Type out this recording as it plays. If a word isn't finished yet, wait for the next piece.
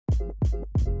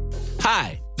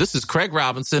Hi, this is Craig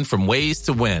Robinson from Ways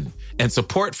to Win, and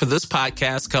support for this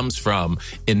podcast comes from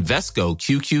Invesco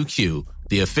QQQ,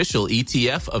 the official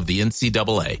ETF of the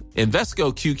NCAA.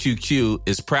 Invesco QQQ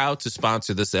is proud to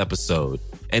sponsor this episode,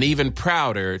 and even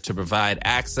prouder to provide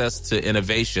access to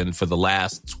innovation for the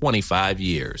last 25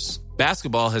 years.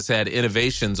 Basketball has had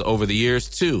innovations over the years,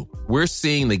 too. We're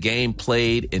seeing the game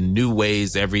played in new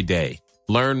ways every day.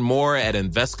 Learn more at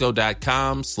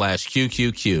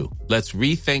Invesco.com/QQQ. Let's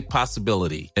rethink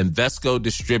possibility. Invesco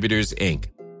Distributors, Inc.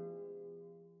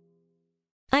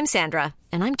 I'm Sandra,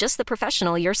 and I'm just the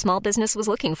professional your small business was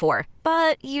looking for.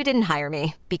 But you didn't hire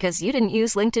me because you didn't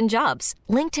use LinkedIn Jobs.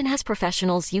 LinkedIn has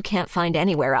professionals you can't find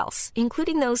anywhere else,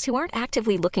 including those who aren't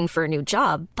actively looking for a new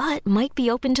job, but might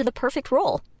be open to the perfect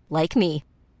role, like me.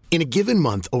 In a given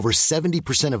month, over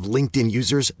 70% of LinkedIn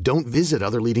users don't visit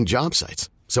other leading job sites.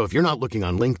 So if you're not looking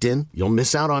on LinkedIn, you'll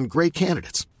miss out on great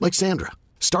candidates like Sandra.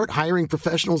 Start hiring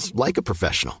professionals like a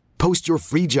professional. Post your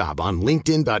free job on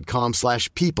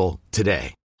linkedin.com/people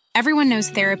today. Everyone knows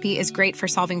therapy is great for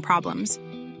solving problems,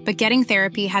 but getting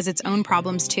therapy has its own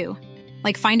problems too,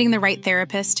 like finding the right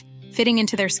therapist, fitting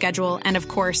into their schedule, and of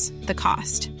course, the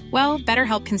cost. Well,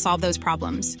 BetterHelp can solve those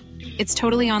problems. It's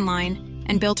totally online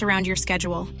and built around your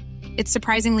schedule. It's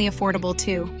surprisingly affordable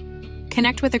too.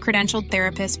 Connect with a credentialed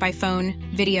therapist by phone,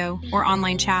 video, or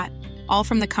online chat, all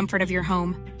from the comfort of your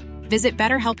home. Visit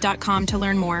BetterHelp.com to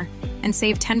learn more and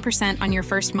save 10% on your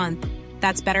first month.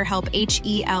 That's BetterHelp,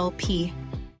 H-E-L-P.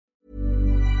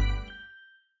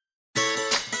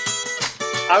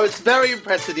 I was very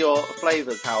impressed with your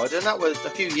flavours, Howard, and that was a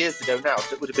few years ago now,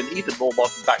 so it would have been even more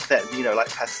modern back then, you know, like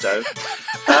pesto.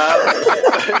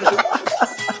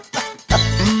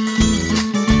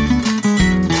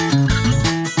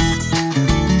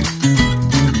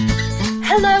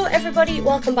 Hello everybody,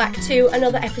 welcome back to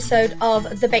another episode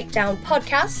of the Bakedown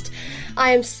podcast.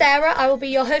 I am Sarah, I will be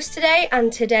your host today,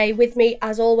 and today with me,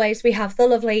 as always, we have the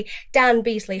lovely Dan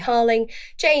Beasley-Harling,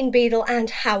 Jane Beadle and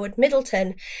Howard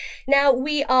Middleton. Now,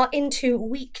 we are into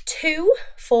week 2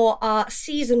 for our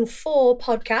season 4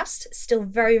 podcast, still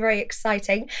very, very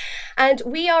exciting, and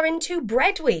we are into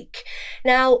Bread Week.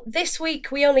 Now, this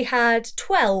week we only had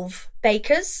 12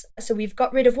 bakers, so we've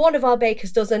got rid of one of our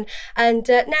baker's dozen, and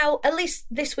now, at least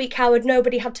this week, Howard,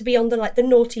 nobody had to be on the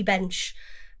naughty bench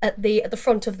at the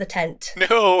front of the tent.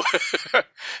 No,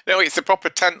 no, it's a proper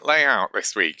tent layout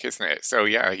this week, isn't it? So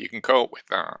yeah, you can cope with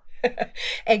that.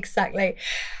 Exactly.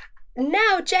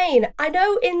 Now, Jane, I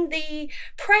know in the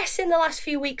press in the last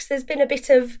few weeks there's been a bit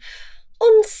of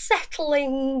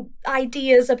unsettling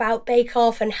ideas about Bake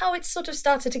Off and how it's sort of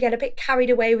started to get a bit carried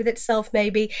away with itself,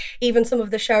 maybe. Even some of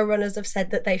the showrunners have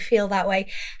said that they feel that way.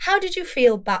 How did you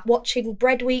feel about watching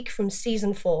Bread Week from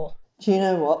season 4? Do you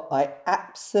know what? I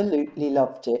absolutely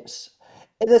loved it.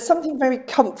 There's something very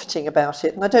comforting about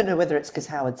it, and I don't know whether it's because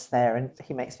Howard's there and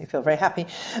he makes me feel very happy.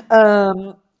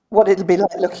 What it'll be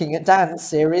like looking at Dan's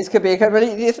series could be a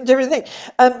completely different thing.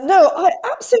 No, I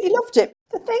absolutely loved it.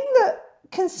 The thing that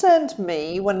concerned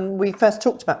me when we first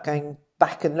talked about going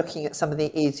back and looking at some of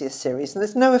the easiest series, and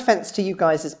there's no offence to you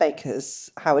guys as bakers,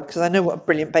 Howard, because I know what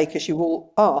brilliant bakers you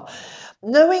all are,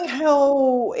 knowing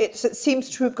how it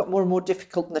seems to have got more and more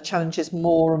difficult and the challenges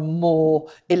more and more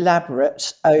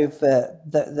elaborate over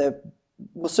the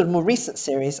sort of more recent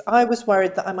series, I was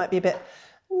worried that I might be a bit,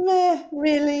 meh,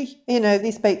 really? You know,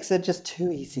 these bakes are just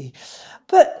too easy.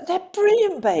 But they're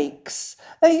brilliant bakes.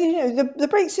 The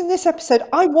bakes in this episode,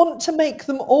 I want to make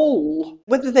them all.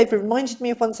 Whether they've reminded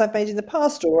me of ones I've made in the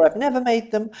past or I've never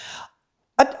made them.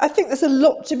 I think there's a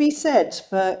lot to be said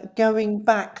for going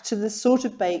back to the sort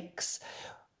of bakes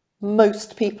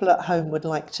most people at home would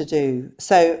like to do.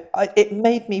 So it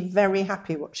made me very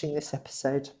happy watching this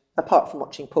episode, apart from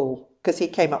watching Paul, because he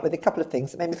came up with a couple of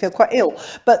things that made me feel quite ill.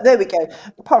 But there we go.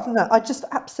 Apart from that, I just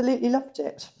absolutely loved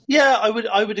it. Yeah, I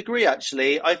would agree,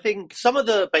 actually. I think some of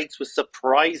the bakes were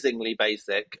surprisingly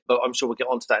basic, but I'm sure we'll get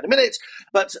onto that in a minute.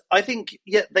 But I think,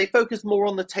 yeah, they focused more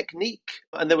on the technique.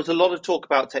 And there was a lot of talk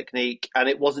about technique, and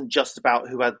it wasn't just about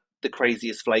who had the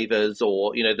craziest flavors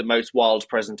or, you know, the most wild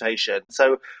presentation.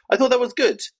 So I thought that was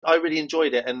good. I really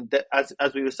enjoyed it. And as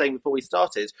we were saying before we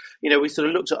started, you know, we sort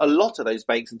of looked at a lot of those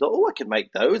bakes and thought, oh, I can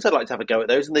make those. I'd like to have a go at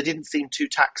those. And they didn't seem too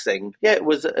taxing. Yeah, it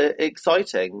was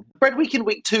exciting. Bread Week in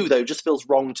week 2, though, just feels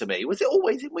wrong to me. Was it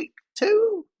always in week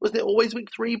 2? Wasn't it always week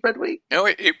 3, Bread Week? No,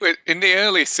 it was in the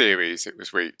early series, it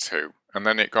was week 2. And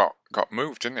then it got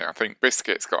moved, didn't it? I think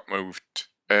biscuits got moved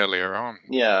earlier on.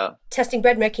 Yeah. Testing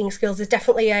bread making skills is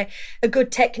definitely a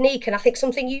good technique, and I think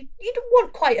something you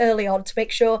want quite early on to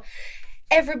make sure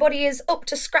everybody is up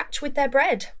to scratch with their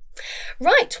bread.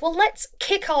 Right, well, let's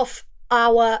kick off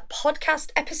our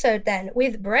podcast episode then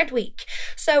with Bread Week.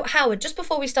 So Howard, just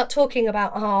before we start talking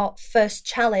about our first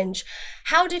challenge,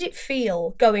 how did it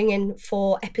feel going in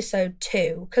for episode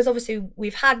 2? Because obviously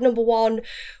we've had number 1,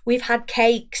 we've had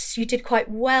cakes. You did quite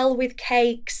well with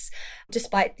cakes,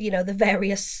 despite, the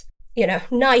various,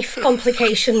 knife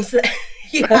complications that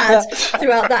you had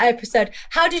throughout that episode.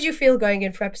 How did you feel going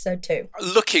in for episode 2?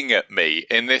 Looking at me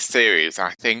in this series,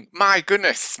 I think, my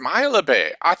goodness, smile a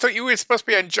bit. I thought you were supposed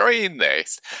to be enjoying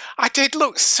this. I did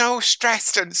look so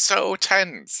stressed and so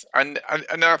tense. And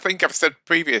I think I've said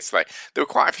previously, there were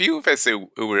quite a few of us who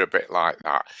were a bit like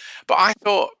that. But I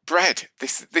thought, bread,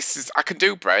 this is, I can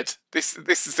do bread. This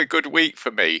is a good week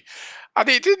for me. And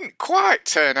it didn't quite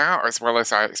turn out as well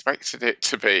as I expected it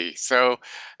to be. So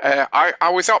I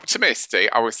was optimistic.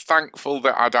 I was thankful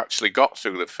that I'd actually got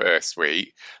through the first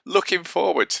week. Looking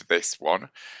forward to this one.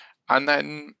 And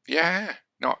then,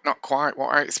 not quite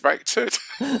what I expected.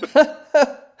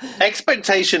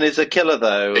 Expectation is a killer,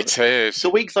 though. It is. The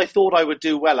weeks I thought I would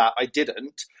do well at, I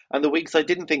didn't. And the weeks I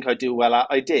didn't think I'd do well at,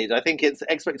 I did. I think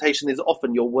expectation is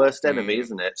often your worst enemy,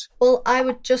 isn't it? Well, I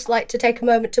would just like to take a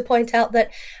moment to point out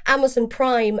that Amazon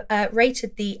Prime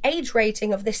rated the age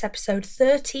rating of this episode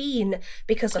 13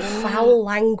 because of foul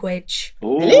language.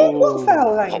 Really? What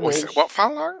foul language? What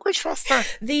foul language was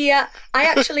that?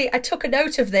 I took a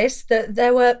note of this, that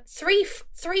there were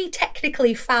three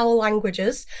technically foul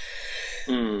languages.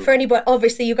 For anybody,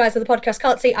 obviously you guys on the podcast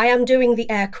can't see, I am doing the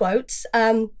air quotes.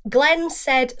 Glenn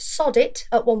said sod it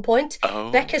at one point.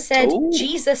 Becca said,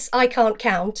 Jesus, I can't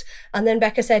count. And then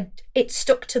Becca said, it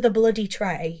stuck to the bloody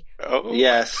tray.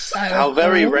 Yes. So, how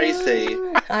very racy.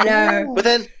 I know. But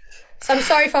then... So I'm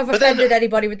sorry if I've offended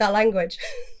anybody with that language.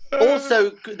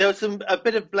 Also, there was a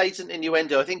bit of blatant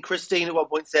innuendo. I think Christine at one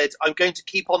point said, I'm going to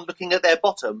keep on looking at their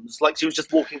bottoms, like she was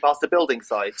just walking past a building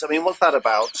site. I mean, what's that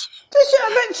about?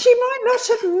 But she might not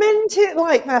have meant it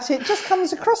like that. It just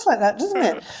comes across like that, doesn't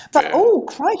it? But,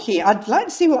 crikey, I'd like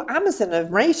to see what Amazon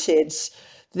have rated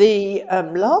the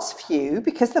last few,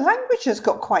 because the language has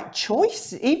got quite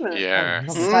choice, even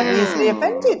not slightly easily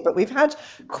offended, but we've had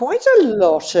quite a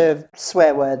lot of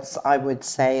swear words, I would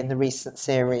say, in the recent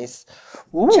series.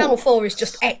 Ooh. Channel 4 is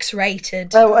just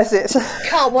X-rated. Oh, is it?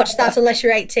 Can't watch that unless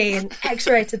you're 18.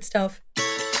 X-rated stuff.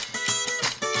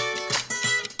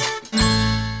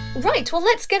 Right, well,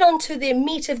 let's get on to the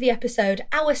meat of the episode.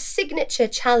 Our signature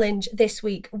challenge this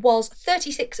week was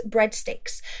 36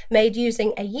 breadsticks made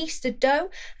using a yeasted dough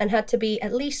and had to be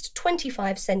at least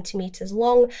 25 centimetres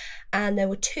long, and there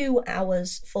were 2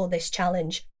 hours for this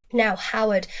challenge. Now,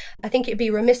 Howard, I think it'd be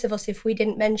remiss of us if we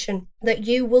didn't mention that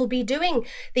you will be doing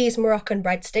these Moroccan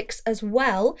breadsticks as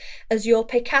well as your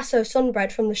Picasso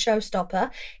sunbread from the Showstopper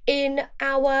in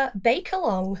our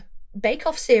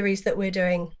Bake-Off series that we're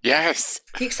doing. Yes.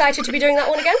 You excited to be doing that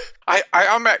one again? I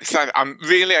am excited. I'm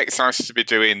really excited to be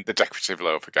doing the decorative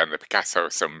loaf again, the Picasso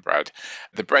sunbread.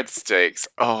 The breadsticks,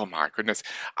 oh my goodness.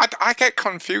 I get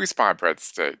confused by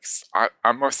breadsticks,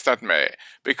 I must admit,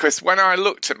 because when I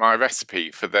looked at my recipe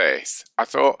for this, I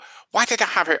thought, why did I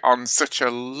have it on such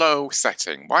a low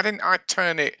setting? Why didn't I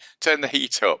turn the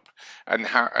heat up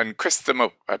and crisp them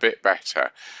up a bit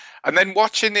better? And then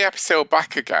watching the episode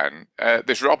back again,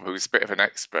 there's Rob, who's a bit of an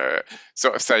expert,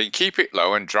 sort of saying, keep it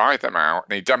low and dry them out.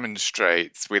 And he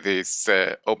demonstrates with his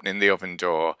opening the oven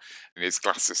door and his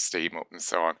glass of steam up and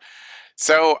so on.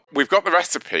 So we've got the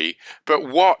recipe, but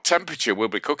what temperature we'll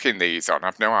be cooking these on,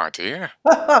 I've no idea.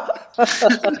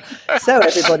 So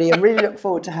everybody, I really look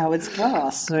forward to Howard's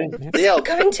class. It's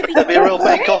going to be a real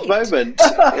bake-off moment.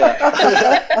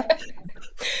 Yeah.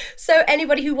 So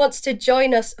anybody who wants to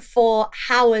join us for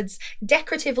Howard's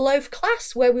decorative loaf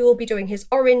class, where we will be doing his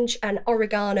orange and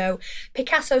oregano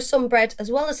Picasso sunbread, as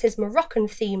well as his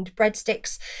Moroccan-themed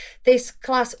breadsticks, this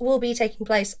class will be taking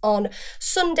place on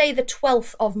Sunday the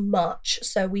 12th of March,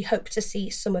 so we hope to see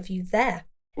some of you there.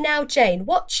 Now, Jane,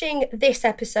 watching this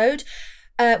episode,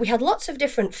 we had lots of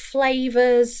different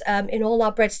flavours in all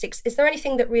our breadsticks. Is there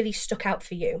anything that really stuck out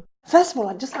for you? First of all,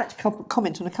 I'd just like to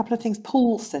comment on a couple of things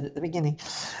Paul said at the beginning,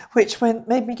 which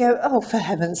made me go, oh, for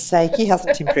heaven's sake, he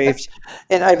hasn't improved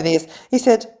over the years. He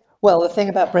said, well, the thing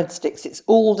about breadsticks, it's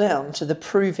all down to the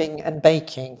proving and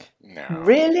baking. No.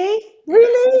 Really?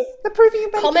 Really? The proving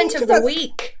and baking? Comment of the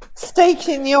week.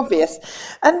 Stating the obvious.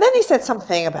 And then he said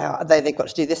something about they've got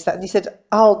to do this, that, and he said,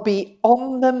 I'll be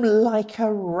on them like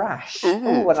a rash.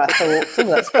 Oh, and I thought,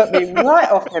 that's put me right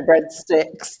off my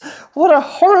breadsticks. What a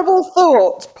horrible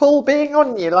thought, Paul being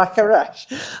on you like a rash.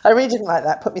 I really didn't like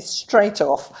that, put me straight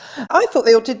off. I thought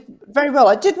they all did very well.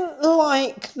 I didn't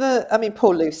like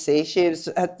poor Lucy. There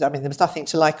was nothing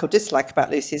to like or dislike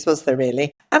about Lucy's, was there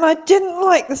really? And I didn't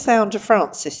like the sound of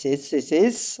Frances's. It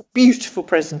is beautiful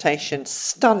presentation,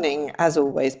 stunning as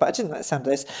always, but I didn't like the sound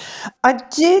of this. I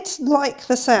did like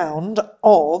the sound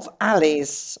of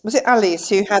Ali's. Was it Ali's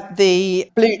who had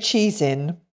the blue cheese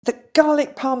in? The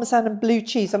garlic parmesan and blue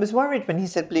cheese. I was worried when he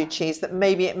said blue cheese that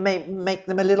maybe it may make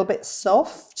them a little bit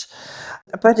soft,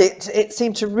 but it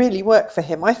seemed to really work for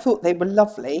him. I thought they were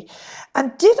lovely.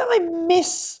 And did I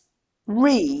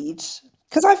misread?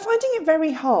 Because I'm finding it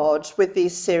very hard with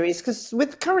these series, because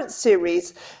with the current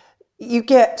series, you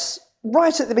get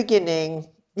right at the beginning,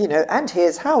 and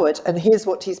here's Howard, and here's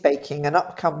what he's baking, and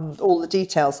up come all the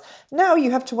details. Now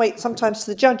you have to wait sometimes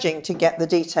to the judging to get the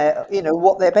detail,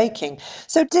 what they're baking.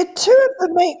 So did two of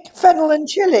them make fennel and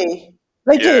chili?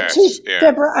 They did.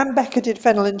 Deborah and Becca did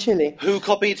fennel and chili. Who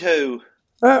copied who?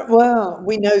 Well,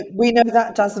 we know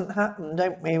that doesn't happen,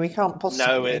 don't we? We can't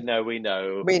possibly. No, we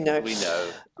know. We know.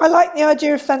 I like the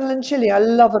idea of fennel and chili. I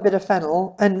love a bit of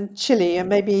fennel and chili, and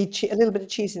maybe a little bit of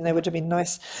cheese in there would have been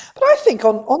nice. But I think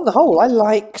on the whole, I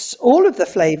liked all of the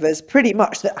flavours pretty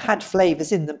much that had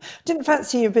flavours in them. Didn't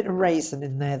fancy a bit of raisin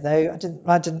in there though.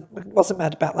 Wasn't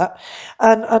mad about that.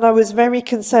 And I was very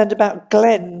concerned about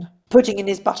Glenn putting in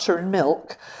his butter and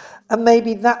milk. And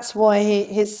maybe that's why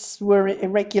his were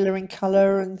irregular in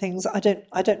colour and things. I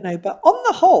don't know. But on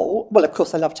the whole, well, of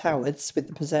course, I loved Howard's with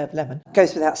the preserved lemon.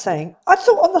 Goes without saying. I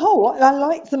thought on the whole, I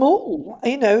liked them all.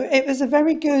 It was a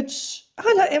very good.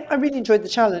 I really enjoyed the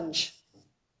challenge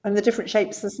and the different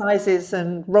shapes and sizes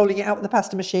and rolling it out with the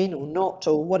pasta machine or not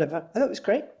or whatever. I thought it was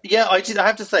great. Yeah, I did. I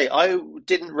have to say, I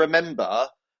didn't remember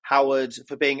Howard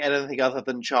for being anything other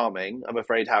than charming. I'm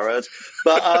afraid, Howard,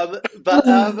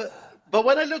 But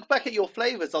when I look back at your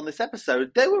flavours on this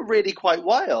episode, they were really quite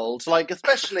wild. Like,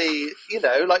 especially,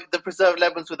 like the preserved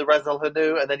lemons with the ras el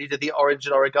hanout, and then you did the orange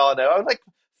and oregano. I was like,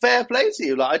 fair play to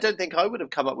you. Like, I don't think I would have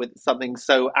come up with something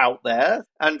so out there.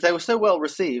 And they were so well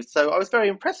received. So I was very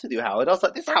impressed with you, Howard. I was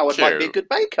like, Howard might be a good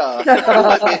baker.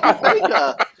 Might be a good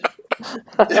baker.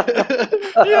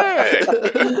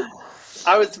 Yeah.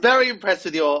 I was very impressed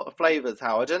with your flavours,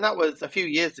 Howard, and that was a few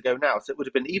years ago now, so it would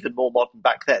have been even more modern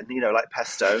back then, like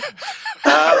pesto.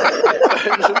 But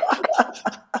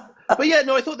yeah,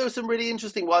 no, I thought there were some really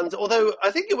interesting ones, although I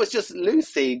think it was just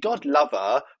Lucy, God love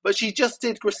her, but she just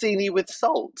did grissini with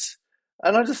salt.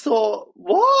 And I just thought,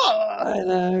 what? I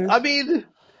know. I mean,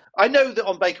 I know that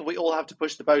on bacon we all have to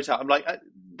push the boat out. I'm like,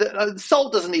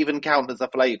 salt doesn't even count as a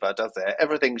flavour, does it?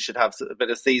 Everything should have a bit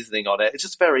of seasoning on it. It's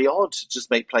just very odd to just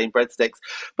make plain breadsticks.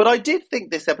 But I did think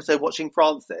this episode, watching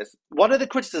Frances, one of the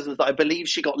criticisms that I believe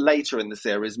she got later in the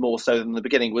series, more so than the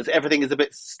beginning, was everything is a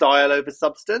bit style over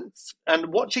substance. And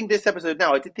watching this episode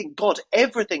now, I did think, God,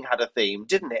 everything had a theme,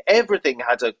 didn't it? Everything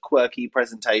had a quirky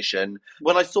presentation.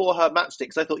 When I saw her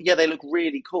matchsticks, I thought, yeah, they look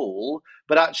really cool.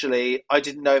 But actually, I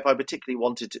didn't know if I particularly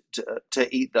wanted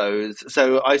to eat those.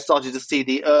 So I started to see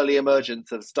the early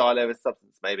emergence of style over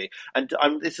substance, maybe. And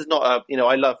this is not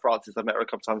I love Frances. I've met her a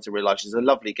couple of times in real life. She's a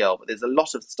lovely girl, but there's a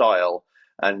lot of style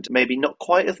and maybe not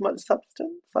quite as much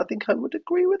substance. I think I would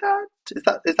agree with that.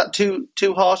 Is that too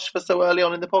harsh for so early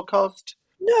on in the podcast?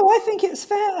 No, I think it's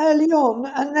fair early on.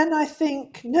 And then I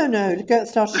think, no, the girl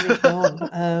started moving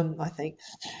on, I think.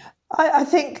 I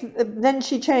think then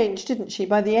she changed, didn't she?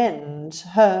 By the end,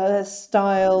 her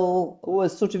style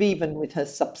was sort of even with her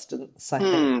substance, I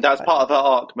think. That's part of her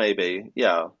arc, maybe.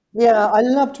 Yeah. Yeah, I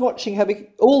loved watching her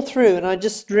all through, and I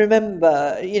just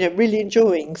remember, really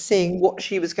enjoying seeing what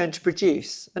she was going to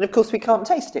produce. And of course, we can't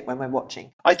taste it when we're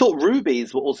watching. I thought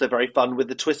Ruby's were also very fun with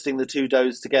the twisting the two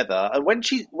doughs together. And when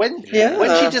she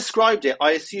described it,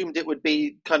 I assumed it would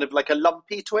be kind of like a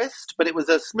lumpy twist, but it was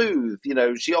a smooth.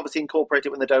 She obviously incorporated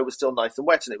it when the dough was still nice and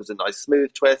wet, and it was a nice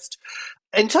smooth twist.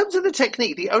 In terms of the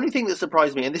technique, the only thing that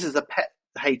surprised me, and this is a pet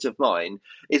hate of mine,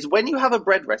 is when you have a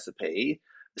bread recipe.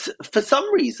 For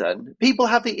some reason, people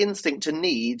have the instinct to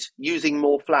need using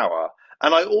more flour.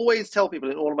 And I always tell people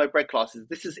in all of my bread classes,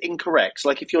 this is incorrect.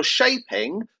 Like if you're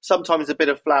shaping, sometimes a bit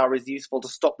of flour is useful to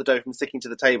stop the dough from sticking to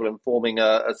the table and forming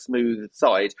a smooth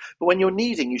side. But when you're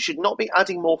kneading, you should not be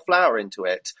adding more flour into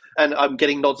it. And I'm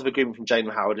getting nods of agreement from Jane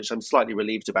and Howard, which I'm slightly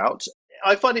relieved about.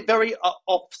 I find it very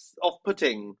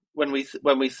off-putting when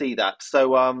we see that.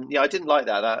 So I didn't like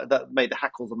that. That made the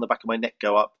hackles on the back of my neck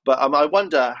go up. But I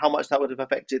wonder how much that would have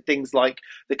affected things like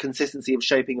the consistency of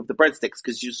shaping of the breadsticks,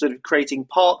 because you're sort of creating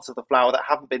parts of the flour that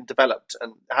haven't been developed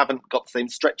and haven't got the same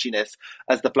stretchiness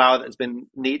as the flour that has been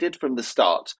needed from the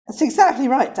start. That's exactly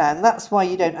right, Dan. That's why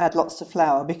you don't add lots of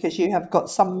flour, because you have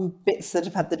got some bits that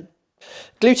have had the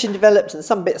gluten developed and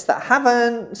some bits that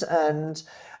haven't, and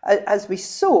as we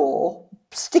saw,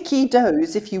 sticky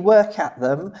doughs, if you work at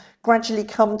them, gradually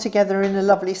come together in a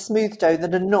lovely smooth dough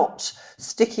that are not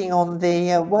sticking on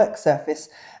the work surface.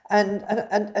 And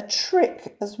a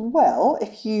trick as well,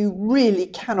 if you really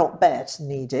cannot bear to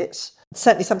knead it,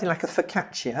 certainly something like a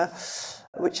focaccia,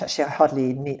 which actually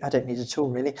I don't need at all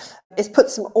really, is put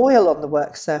some oil on the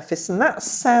work surface, and that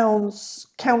sounds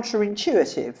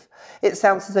counterintuitive. It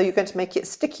sounds as though you're going to make it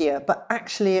stickier, but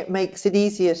actually it makes it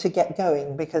easier to get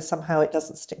going because somehow it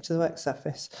doesn't stick to the work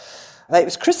surface. It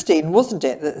was Christine, wasn't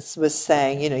it, that was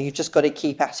saying, you've just got to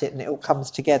keep at it and it all comes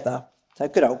together. So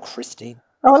good old Christine.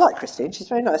 Oh, I like Christine. She's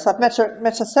very nice. I've met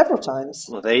her several times.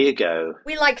 Well, there you go.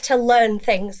 We like to learn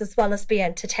things as well as be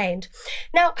entertained.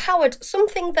 Now, Howard,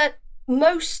 something that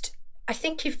most, I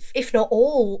think if not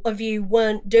all of you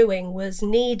weren't doing was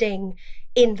kneading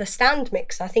in the stand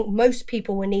mixer. I think most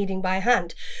people were kneading by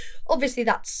hand. Obviously,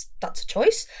 that's a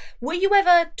choice. Were you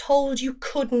ever told you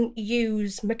couldn't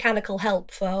use mechanical help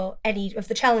for any of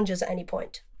the challenges at any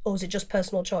point? Or was it just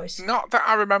personal choice? Not that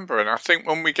I remember. And I think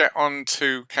when we get on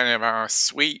to kind of our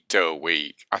sweet dough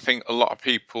week, I think a lot of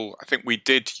people, I think we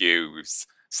did use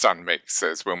stand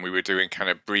mixers when we were doing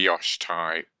kind of brioche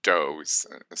type doughs,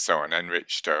 so on,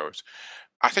 enriched doughs.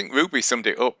 I think Ruby summed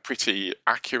it up pretty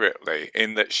accurately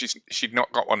in that she'd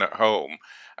not got one at home,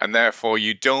 and therefore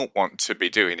you don't want to be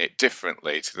doing it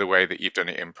differently to the way that you've done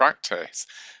it in practice.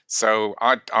 So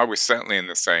I was certainly in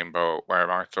the same boat where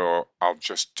I thought I'll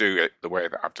just do it the way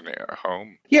that I've done it at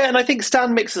home. Yeah, and I think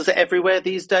stand mixers are everywhere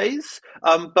these days.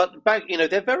 But back,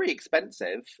 they're very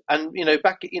expensive. And,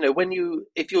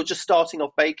 if you're just starting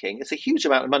off baking, it's a huge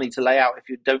amount of money to lay out if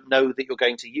you don't know that you're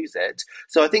going to use it.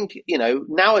 So I think,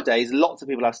 nowadays, lots of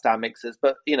people have stand mixers.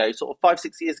 But, sort of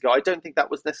 5-6 years ago, I don't think that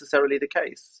was necessarily the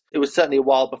case. It was certainly a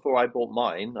while before I bought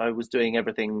mine. I was doing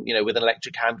everything, with an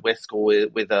electric hand whisk or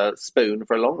with a spoon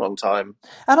for a long time.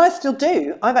 And I still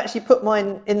do. I've actually put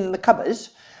mine in the cupboard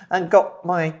and got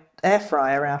my air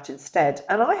fryer out instead,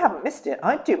 and I haven't missed it.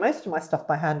 I do most of my stuff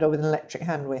by hand or with an electric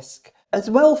hand whisk.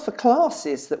 As well for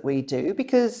classes that we do,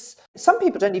 because some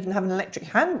people don't even have an electric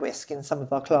hand whisk in some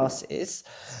of our classes.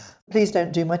 Please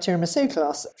don't do my tiramisu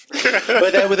class.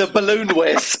 We're there with a balloon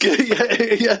whisk.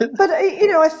 yeah. But,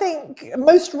 I think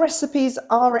most recipes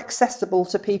are accessible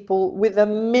to people with a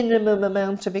minimum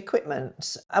amount of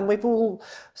equipment. And we've all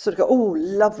sort of go, oh,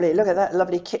 lovely, look at that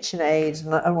lovely KitchenAid.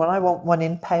 And when I want one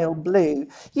in pale blue,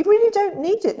 you really don't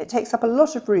need it. It takes up a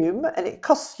lot of room and it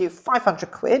costs you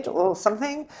 500 quid or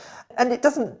something. And it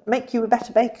doesn't make you a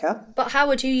better baker. But how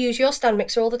would you use your stand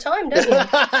mixer all the time, don't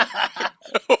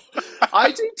you?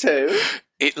 I do too.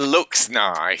 It looks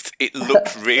nice. It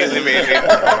looks really, really nice.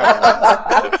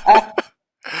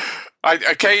 I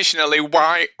occasionally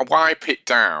wipe it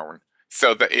down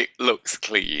so that it looks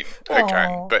clean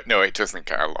again. But no, it doesn't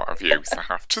get a lot of use, I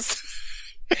have to say.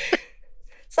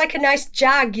 It's like a nice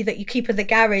Jag that you keep in the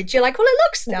garage. You're like, well, it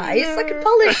looks nice. I can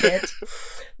polish it.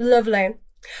 Lovely.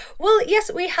 Well,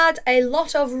 yes, we had a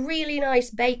lot of really nice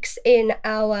bakes in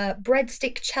our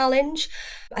breadstick challenge.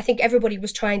 I think everybody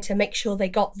was trying to make sure they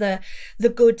got the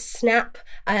good snap.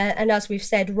 And as we've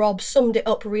said, Rob summed it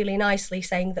up really nicely,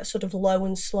 saying that sort of low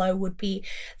and slow would be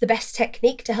the best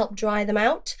technique to help dry them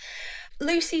out.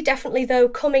 Lucy definitely, though,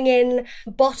 coming in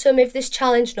bottom of this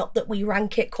challenge, not that we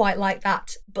rank it quite like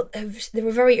that, but there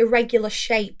were very irregular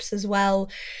shapes as well.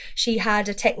 She had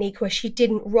a technique where she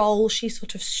didn't roll, she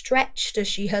sort of stretched as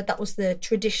she heard that was the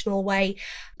traditional way,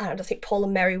 and I think Paul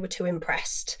and Mary were too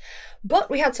impressed.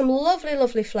 But we had some lovely,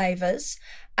 lovely flavours,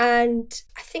 and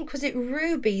I think, was it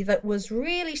Ruby that was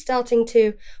really starting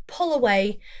to pull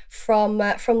away from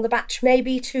the batch,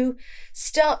 maybe to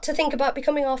start to think about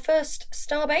becoming our first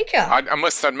star baker? I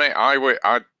must admit, I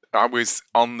was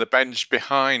on the bench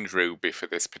behind Ruby for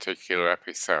this particular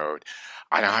episode,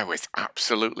 and I was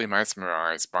absolutely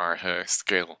mesmerised by her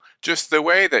skill. Just the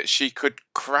way that she could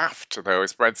craft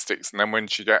those breadsticks, and then when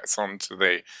she gets onto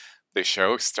the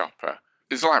showstopper,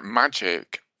 it's like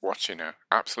magic watching her.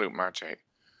 Absolute magic.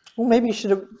 Well, maybe you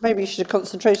should have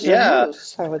concentrated on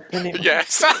yours, Howard.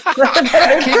 Yes.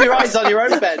 Keep your eyes on your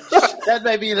own bench. Then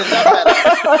maybe you'd have done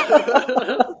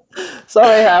better.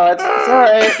 Sorry, Howard.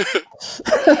 Sorry.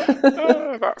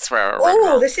 That's where I went.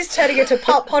 Oh, this is turning into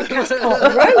podcast pot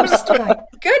roast. My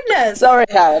goodness. Sorry,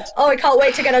 Howard. Oh, I can't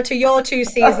wait to get onto your 2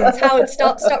 seasons. Howard,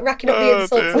 stop racking up the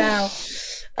insults now.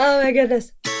 Oh, my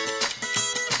goodness.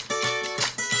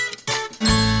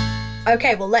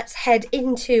 Okay, well, let's head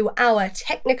into our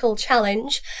technical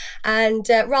challenge. And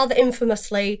rather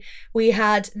infamously, we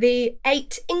had the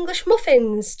 8 English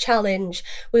muffins challenge.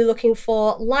 We're looking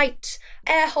for light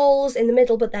air holes in the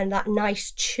middle, but then that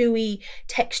nice chewy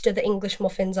texture that English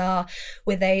muffins are,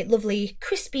 with a lovely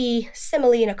crispy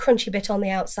semolina crunchy bit on the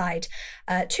outside.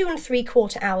 2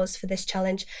 3/4 hours for this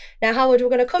challenge. Now, Howard, we're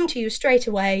going to come to you straight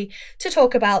away to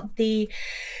talk about the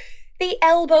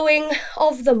elbowing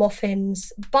of the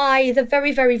muffins by the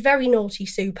very, very, very naughty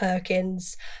Sue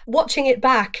Perkins. Watching it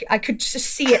back, I could just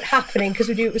see it happening because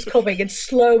we knew it was coming in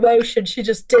slow motion. She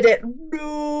just did it.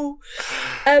 No.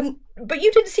 But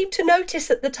you didn't seem to notice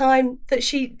at the time that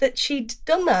she'd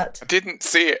done that. I didn't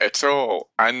see it at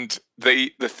all. And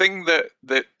the thing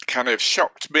that kind of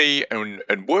shocked me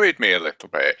and worried me a little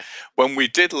bit when we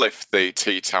did lift the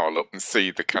tea towel up and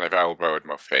see the kind of elbowed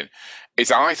muffin is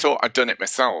I thought I'd done it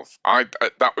myself.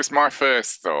 That was my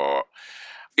first thought.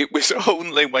 It was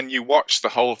only when you watch the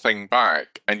whole thing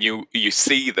back and you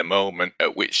see the moment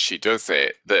at which she does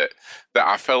it that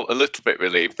I felt a little bit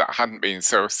relieved that I hadn't been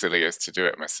so silly as to do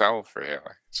it myself, really.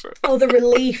 So. Oh, the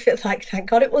relief. It's like, thank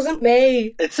God it wasn't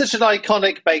me. It's such an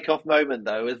iconic bake-off moment,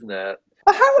 though, isn't it?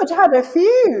 Well, Howard had a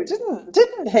few,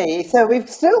 didn't he? So we've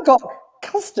still got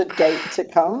Custard Gate to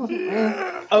come.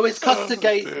 Oh, is Custard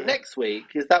Gate next week?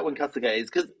 Is that when Custard Gate is?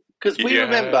 Because we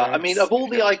remember, I mean, of all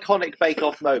the iconic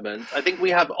bake-off moments, I think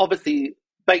we have, obviously,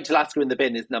 Baked Alaska in the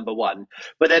Bin is number 1.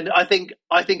 But then I think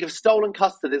of Stolen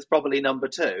Custard is probably number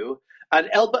 2. And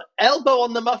elbow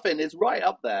on the muffin is right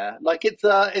up there. Like, it's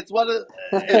one of...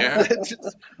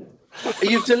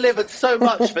 You've delivered so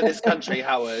much for this country,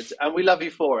 Howard, and we love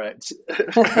you for it.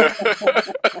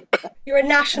 You're a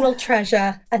national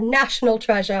treasure, a national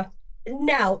treasure.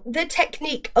 Now, the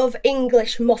technique of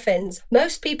English muffins.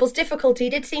 Most people's difficulty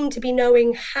did seem to be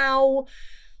knowing how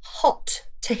hot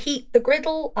to heat the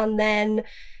griddle and then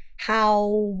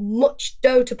how much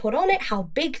dough to put on it, how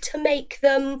big to make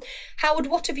them. Howard,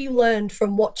 what have you learned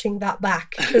from watching that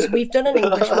back? Because we've done an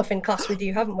English muffin class with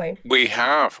you, haven't we? We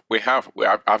have.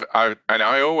 And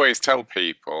I always tell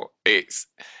people it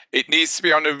needs to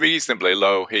be on a reasonably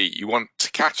low heat. You want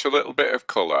to catch a little bit of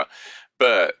colour,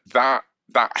 but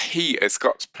that heat has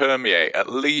got to permeate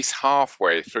at least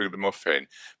halfway through the muffin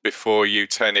before you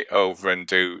turn it over and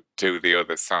do the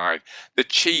other side. The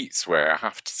cheats way, I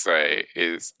have to say,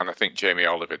 is, and I think Jamie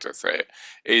Oliver does it,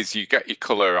 is you get your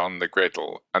colour on the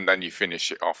griddle and then you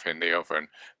finish it off in the oven.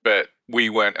 But we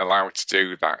weren't allowed to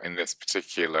do that in this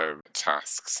particular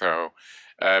task. So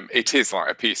it is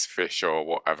like a piece of fish or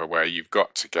whatever, where you've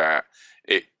got to get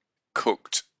it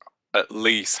cooked at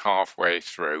least halfway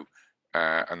through.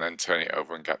 And then turn it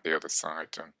over and get the other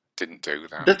side done. Didn't do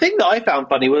that. The thing that I found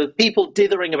funny was people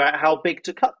dithering about how big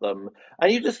to cut them.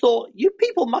 And you just thought, you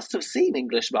people must have seen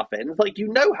English muffins. Like, you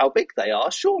know how big they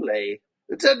are, surely.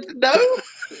 No?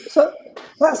 So,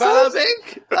 that's How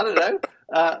big? I don't know.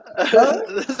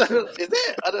 Is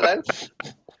it? I don't know.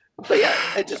 But yeah,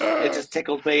 it just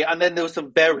tickled me. And then there were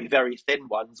some very, very thin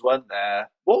ones, weren't there?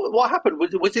 What happened?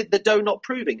 Was it the dough not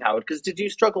proving, Howard? Because did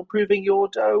you struggle proving your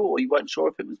dough, or you weren't sure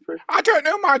if it was proving? I don't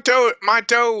know. My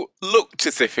dough looked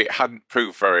as if it hadn't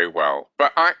proved very well,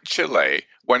 but actually,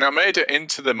 when I made it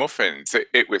into the muffins,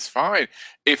 it was fine.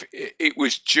 If it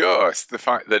was just the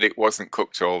fact that it wasn't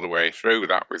cooked all the way through,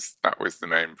 that was the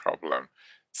main problem.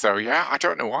 So yeah, I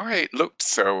don't know why it looked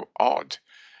so odd.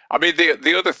 I mean,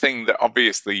 the other thing that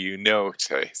obviously you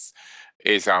notice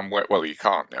is you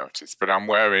can't notice, but I'm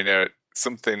wearing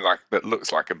something that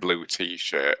looks like a blue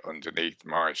T-shirt underneath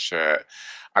my shirt.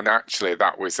 And actually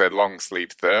that was a long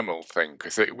sleeve thermal thing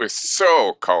because it was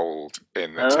so cold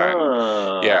in the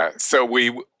tent. Yeah, so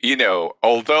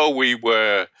although we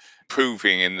were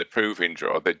proving in the proving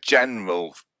drawer, the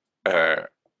general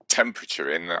temperature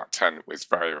in that tent was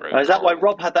very, very cold. Is that why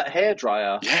Rob had that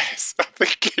hairdryer? Yes, I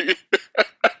think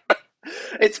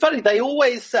It's funny, they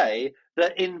always say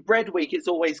that in bread week it's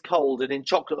always cold and in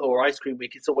chocolate or ice cream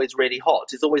week it's always really hot.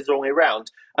 It's always the wrong way around.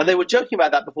 And they were joking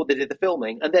about that before they did the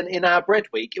filming. And then in our bread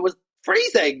week it was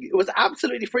freezing. It was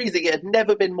absolutely freezing. It had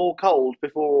never been more cold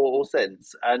before or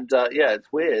since. And it's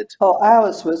weird. Oh,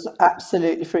 ours was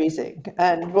absolutely freezing.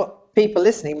 And what people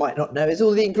listening might not know is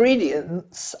all the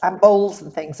ingredients and bowls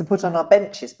and things are put on our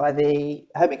benches by the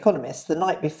home economists the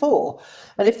night before.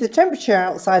 And if the temperature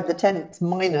outside the tent's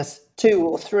 2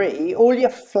 or 3, all your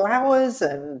flowers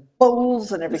and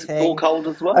bowls and everything It's all cold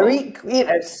as well.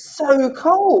 are so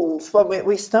cold when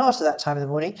we started that time in the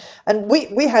morning. And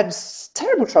we had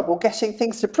terrible trouble getting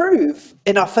things to prove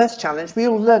in our first challenge. We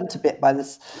all learned a bit by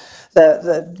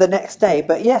the next day.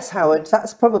 But yes, Howard,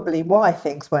 that's probably why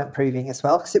things weren't proving as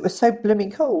well, because it was so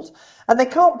blooming cold. And they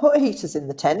can't put heaters in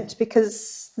the tent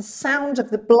because the sound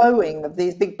of the blowing of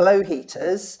these big blow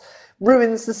heaters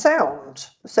ruins the sound.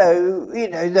 So,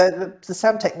 the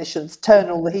sound technicians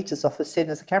turn all the heaters off as soon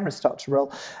as the cameras start to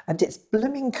roll, and it's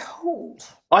blooming cold.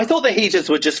 I thought the heaters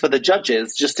were just for the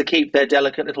judges, just to keep their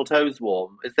delicate little toes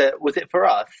warm. Was it for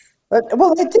us?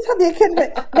 Well, they did have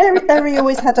the Mary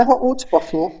always had a hot water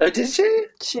bottle. Oh, did she?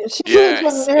 She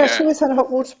Yes, always had a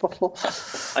hot water bottle.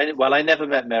 I never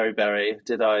met Mary Berry,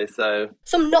 did I? So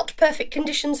Some not perfect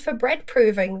conditions for bread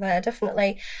proving there,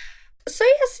 definitely. So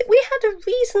yes, we had a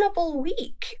reasonable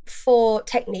week for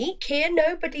technique here.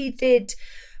 Nobody did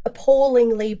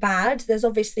appallingly bad. There's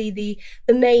obviously the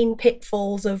main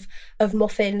pitfalls of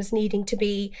muffins needing to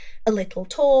be a little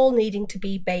tall, needing to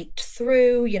be baked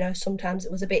through. Sometimes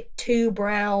it was a bit too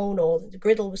brown or the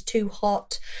griddle was too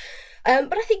hot.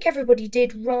 But I think everybody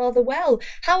did rather well.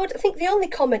 Howard, I think the only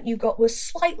comment you got was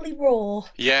slightly raw.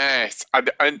 Yes,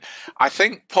 and I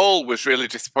think Paul was really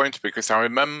disappointed because I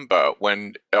remember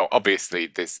when obviously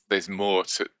there's more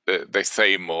to they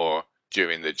say more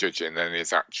during the judging than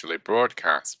is actually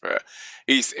broadcast, but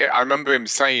I remember him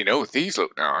saying, "Oh, these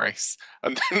look nice,"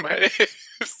 and then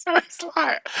so it's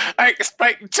like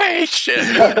expectation,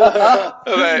 and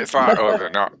then it's like, "Oh,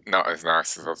 they're not as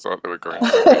nice as I thought they were going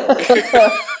to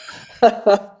be."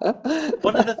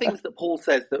 one of the things that Paul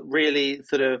says that really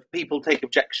sort of people take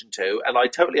objection to, and I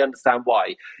totally understand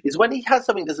why, is when he has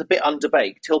something that's a bit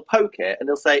underbaked, he'll poke it and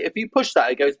he'll say, if you push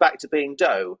that, it goes back to being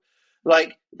dough.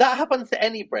 Like, that happens to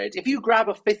any bread. If you grab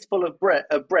a fistful of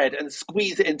bread and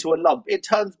squeeze it into a lump, it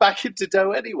turns back into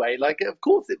dough anyway. Like, of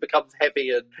course it becomes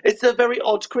heavy, and it's a very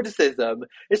odd criticism.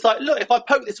 It's like, look, if I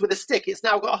poke this with a stick, it's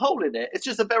now got a hole in it. It's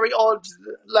just a very odd,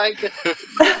 like...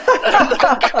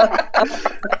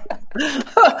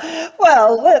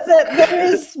 Well, there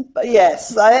is,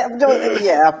 yes.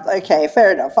 Okay,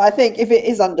 fair enough. I think if it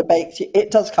is underbaked, it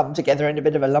does come together in a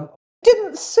bit of a lump.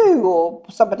 Didn't Sue or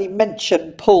somebody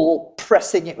mention Paul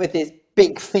pressing it with his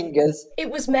big fingers? It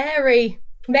was Mary.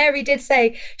 Mary did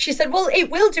say, she said, well,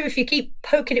 it will do if you keep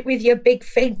poking it with your big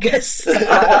fingers.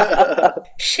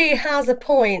 She has a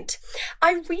point.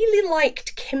 I really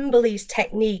liked Kimberly's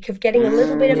technique of getting a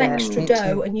little bit of extra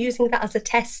dough and using that as a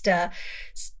tester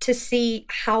to see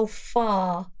how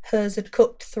far hers had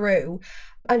cooked through.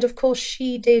 And of course,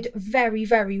 she did very,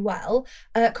 very well,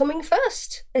 coming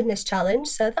first in this challenge.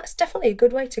 So that's definitely a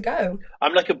good way to go.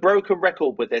 I'm like a broken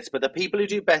record with this, but the people who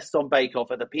do best on Bake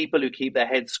Off are the people who keep their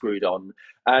heads screwed on.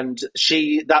 And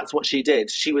that's what she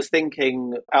did. She was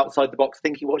thinking outside the box,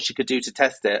 thinking what she could do to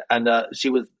test it. And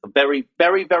she was a very,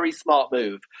 very, very smart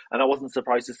move. And I wasn't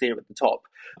surprised to see her at the top.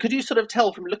 Could you sort of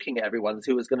tell from looking at everyone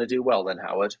who was going to do well then,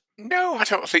 Howard? No, I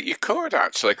don't think you could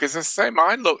actually, because the same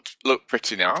mine looked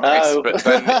pretty nice, but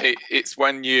then it's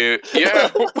when you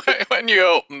when you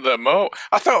open them up.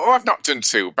 I thought, I've not done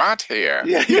too bad here.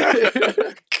 Yeah.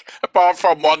 Apart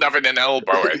from one having an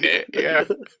elbow in it. Yeah.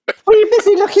 Were you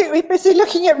busy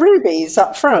looking at rubies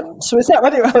up front? Was that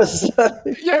what it was?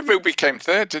 Yeah, Ruby came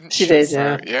third, didn't she? She did,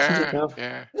 So,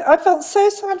 yeah. I felt so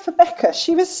sad for Becca.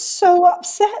 She was so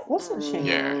upset, wasn't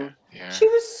she? Yeah. She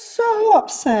was so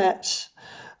upset.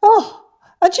 Oh,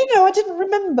 and I didn't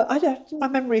remember. My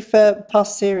memory for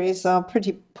past series are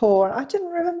pretty poor. I didn't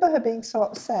remember her being so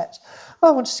upset. I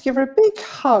wanted to give her a big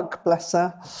hug, bless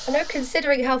her. I know,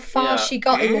 considering how far she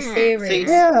got in the series.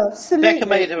 Yeah, absolutely. Becca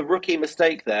made a rookie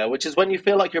mistake there, which is when you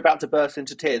feel like you're about to burst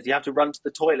into tears, you have to run to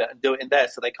the toilet and do it in there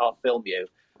so they can't film you.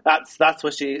 That's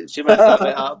where she messed that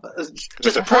bit up.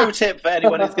 Just a pro tip for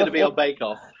anyone who's going to be on Bake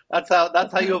Off. That's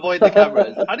how you avoid the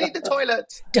cameras. I need the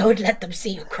toilet. Don't let them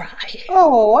see you cry.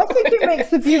 Oh, I think it makes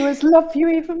the viewers love you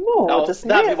even more, doesn't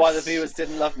it? That'd be why the viewers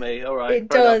didn't love me. All right. It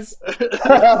does.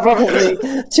 Probably.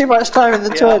 Too much time in the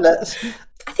toilet.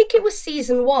 I think it was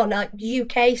season 1,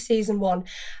 UK season 1.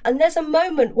 And there's a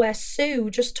moment where Sue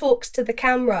just talks to the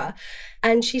camera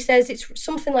and she says it's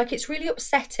something like it's really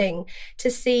upsetting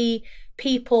to see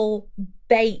people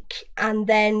bake and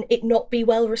then it not be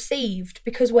well received,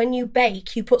 because when you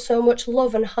bake you put so much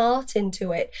love and heart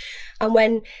into it, and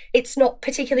when it's not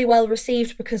particularly well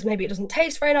received because maybe it doesn't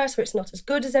taste very nice or it's not as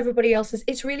good as everybody else's,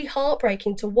 it's really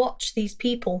heartbreaking to watch these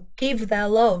people give their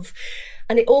love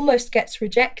and it almost gets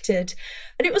rejected.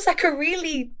 And it was like a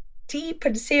really deep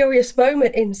and serious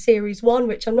moment in series 1,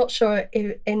 which I'm not sure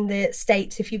in the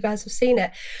States if you guys have seen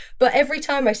it. But every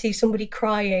time I see somebody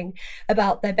crying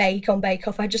about their bake on Bake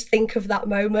Off, I just think of that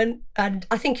moment. And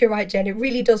I think you're right, Jen. It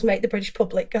really does make the British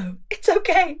public go, it's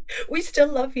okay. We still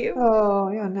love you.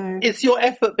 Oh, yeah, no. It's your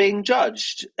effort being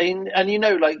judged. And you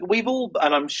know, like we've all,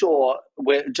 and I'm sure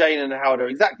Jane and Howard are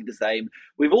exactly the same,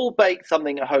 we've all baked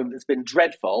something at home that's been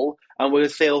dreadful and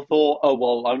we've still thought, oh,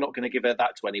 well, I'm not going to give that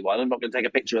to anyone. I'm not going to take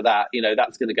a picture of that. You know,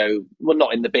 that's going to go, well,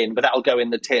 not in the bin, but that'll go in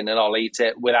the tin and I'll eat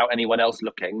it without anyone else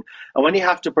looking. And when you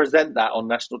have to present that on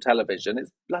national television,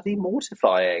 it's bloody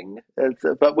mortifying.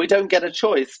 But we don't get a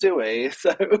choice, do we?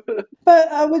 So,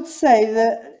 But I would say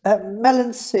that Mel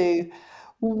and Sue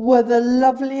were the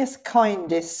loveliest,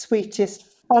 kindest, sweetest,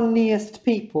 funniest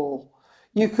people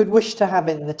you could wish to have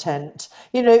in the tent.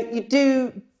 You know, you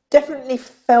do definitely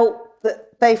felt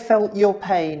that they felt your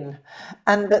pain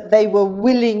and that they were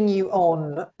willing you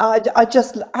on. I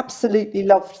just absolutely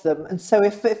loved them. And so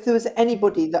if there was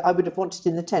anybody that I would have wanted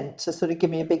in the tent to sort of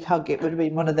give me a big hug, it would have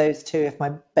been one of those two if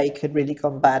my bake had really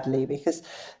gone badly. Because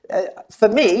for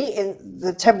me, in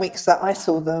the 10 weeks that I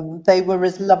saw them, they were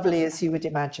as lovely as you would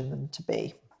imagine them to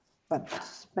be. That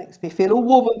makes me feel all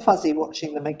warm and fuzzy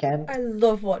watching them again. I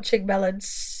love watching Mel and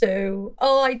Sue.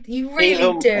 Oh, you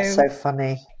really do. They're so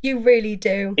funny. You really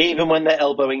do. even when they're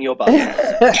elbowing your butt.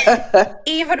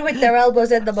 Even with their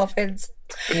elbows in the muffins.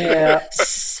 Yeah.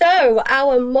 So,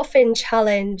 our muffin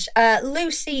challenge.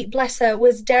 Lucy, bless her,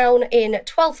 was down in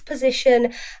 12th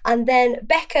position, and then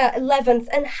Becca 11th,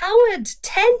 and Howard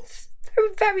 10th.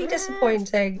 Very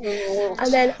disappointing.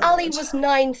 And then Ali was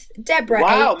 9th, Deborah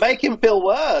Wow, 8th. make him feel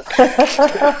worse.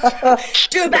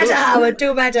 Do better, Howard,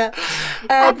 do better.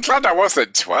 I'm glad I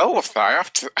wasn't 12th, I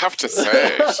have to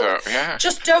say. So, yeah.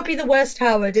 Just don't be the worst,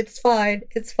 Howard. It's fine.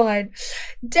 It's fine.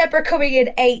 Deborah coming in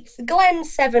 8th, Glenn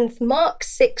 7th, Mark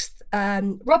 6th,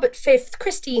 Robert 5th,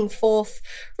 Christine 4th,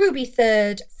 Ruby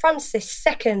 3rd, Francis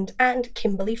 2nd, and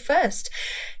Kimberly 1st.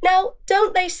 Now,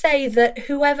 don't they say that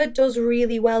whoever does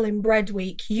really well in Bread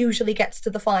Week usually gets to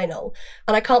the final?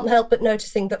 And I can't help but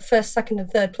noticing that 1st, 2nd,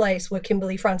 and 3rd place were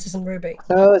Kimberly, Francis, and Ruby.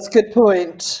 Oh, it's a good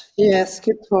point. Yes,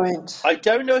 good point. I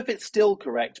don't know if it's still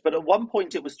correct, but at one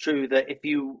point it was true that if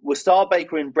you were Star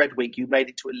Baker in Bread Week, you made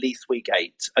it to at least week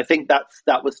 8. I think that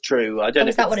was true. I don't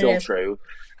know if it's still true.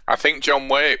 I think John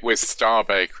Waite was Star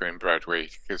Baker in Bread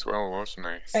Week as well, wasn't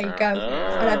he? There you go.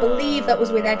 And I believe that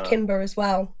was with Ed Kimber as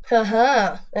well.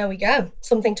 There we go.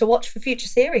 Something to watch for future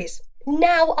series.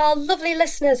 Now, our lovely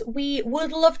listeners, we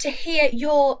would love to hear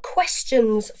your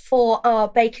questions for our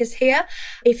bakers here.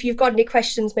 If you've got any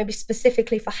questions, maybe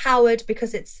specifically for Howard,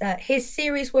 because it's his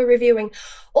series we're reviewing,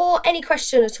 or any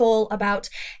question at all about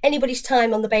anybody's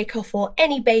time on the Bake Off or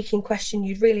any baking question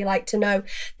you'd really like to know,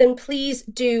 then please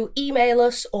do email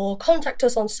us or contact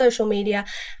us on social media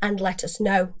and let us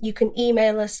know. You can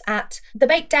email us at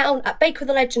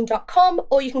thebakdown@bakewithalegend.com,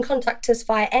 or you can contact us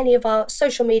via any of our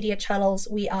social media channels.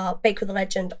 We are Bake with a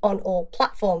Legend on all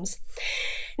platforms.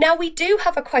 Now, we do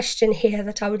have a question here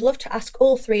that I would love to ask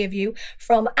all three of you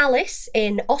from Alice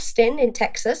in Austin in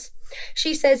Texas.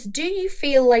 She says, do you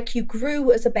feel like you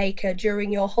grew as a baker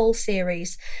during your whole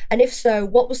series? And if so,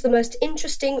 what was the most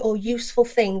interesting or useful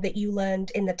thing that you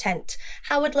learned in the tent?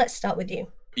 Howard, let's start with you.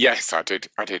 Yes, I did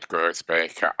grow as a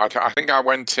baker. I think I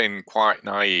went in quite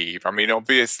naive. I mean,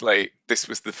 obviously, this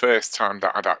was the first time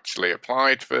that I'd actually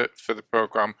applied for the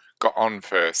programme, got on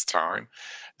first time.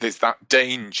 There's that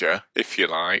danger, if you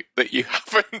like, that you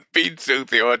haven't been through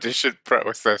the audition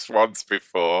process once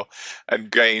before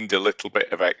and gained a little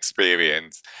bit of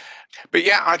experience. But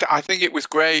yeah, I think it was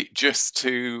great just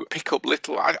to pick up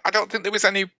little... I don't think there was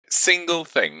any single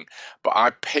thing, but I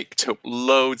picked up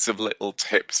loads of little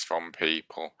tips from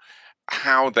people.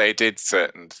 How they did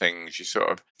certain things.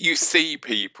 You see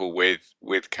people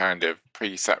with kind of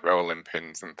preset rolling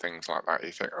pins and things like that.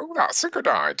 You think, oh, that's a good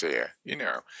idea, you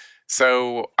know.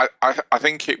 So I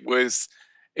think it was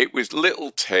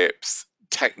little tips,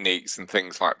 techniques and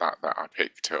things like that I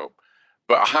picked up.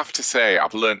 But I have to say,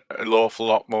 I've learned an awful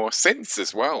lot more since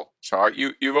as well. So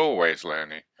you're always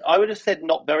learning. I would have said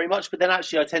not very much, but then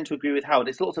actually I tend to agree with Howard.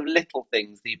 It's lots of little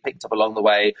things that you picked up along the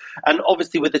way. And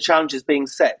obviously with the challenges being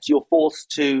set, you're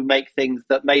forced to make things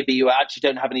that maybe you actually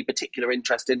don't have any particular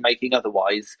interest in making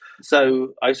otherwise.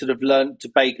 So I sort of learned to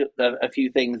bake a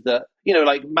few things that, you know,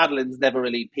 like Madeline's never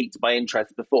really piqued my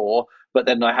interest before, but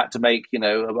then I had to make, you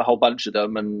know, a whole bunch of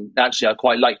them. And actually I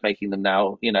quite like making them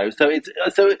now, you know. So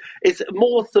it's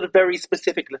more sort of very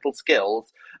specific little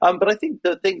skills. But I think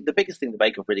the the biggest thing the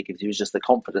Bake Off really gives you is just the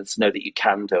confidence to know that you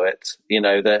can do it. You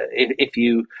know, that if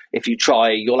you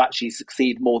try, you'll actually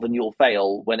succeed more than you'll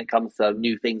fail when it comes to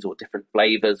new things or different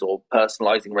flavors or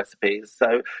personalizing recipes.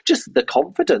 So just the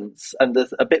confidence, and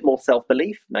there's a bit more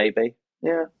self-belief, maybe.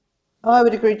 Yeah. I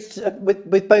would agree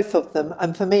with both of them.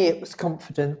 And for me, it was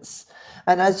confidence.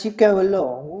 And as you go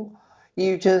along,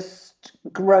 you just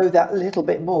grow that little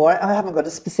bit more. I haven't got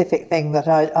a specific thing that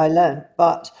I learned,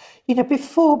 but, you know,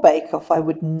 before Bake Off, I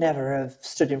would never have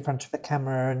stood in front of a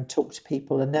camera and talked to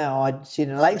people. And now I'd, you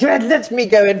know, like, let me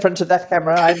go in front of that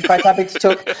camera. I'm quite happy to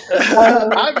talk.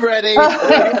 I'm ready.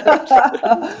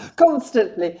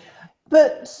 Constantly.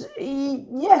 But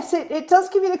yes, it does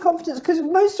give you the confidence, because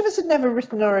most of us had never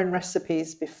written our own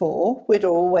recipes before. We'd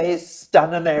always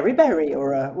done a Mary Berry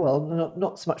or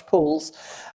not so much Paul's.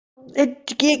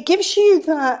 It gives you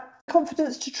that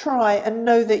confidence to try and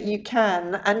know that you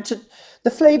can, and to the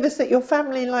flavours that your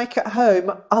family like at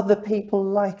home, other people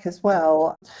like as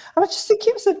well. And I just think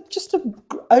it was just an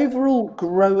overall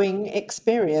growing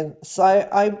experience.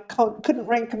 I couldn't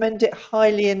recommend it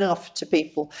highly enough to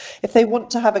people. If they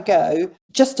want to have a go,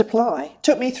 just apply.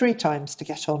 Took me 3 times to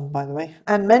get on, by the way,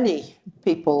 and many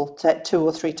people take 2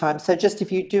 or 3 times. So just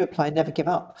if you do apply, never give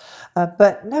up.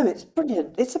 But no, it's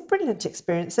brilliant. It's a brilliant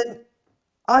experience, and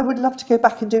I would love to go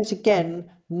back and do it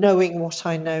again, knowing what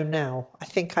I know now. I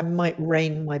think I might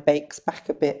rein my bakes back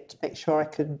a bit to make sure I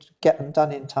can get them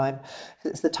done in time.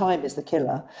 It's the time is the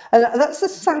killer. And that's the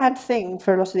sad thing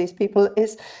for a lot of these people,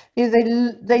 is, you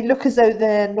know, they look as though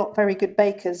they're not very good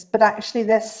bakers, but actually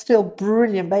they're still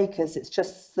brilliant bakers. It's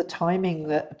just the timing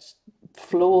that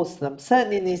flaws them.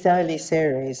 Certainly in these early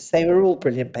series, they were all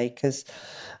brilliant bakers,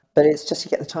 but it's just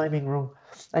you get the timing wrong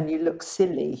and you look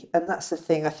silly. And that's the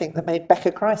thing, I think, that made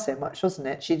Becca cry so much, wasn't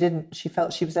it? She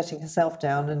felt she was letting herself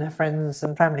down and her friends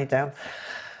and family down.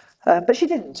 But she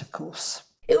didn't, of course.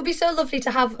 It would be so lovely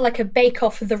to have like a Bake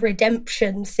Off the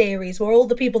Redemption series where all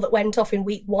the people that went off in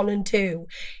week 1 and 2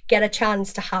 get a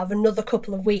chance to have another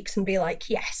couple of weeks and be like,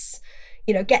 yes,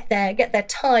 you know, get their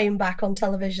time back on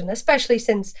television, especially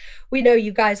since we know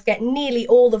you guys get nearly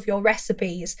all of your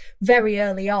recipes very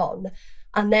early on.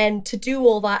 And then to do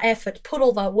all that effort, put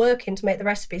all that work in to make the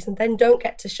recipes, and then don't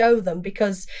get to show them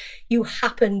because you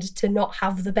happened to not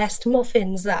have the best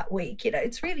muffins that week. You know,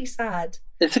 it's really sad.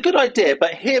 It's a good idea,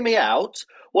 but hear me out.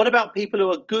 What about people who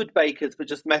are good bakers but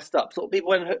just messed up? Sort of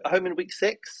people went home in week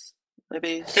 6?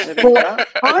 Maybe that?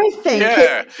 I think...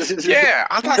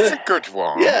 That's a good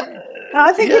one. Yeah.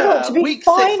 I think it ought to be week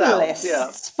 6 finalists.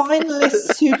 out,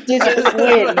 Finalists who didn't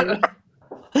win.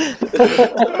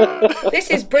 This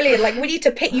is brilliant. Like, we need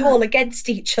to pit you all against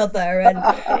each other, and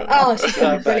this is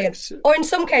going to be brilliant. Or in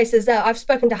some cases, I've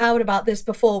spoken to Howard about this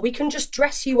before, we can just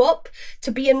dress you up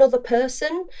to be another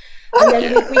person, and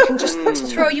then we can just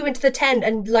throw you into the tent,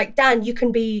 and like, Dan, you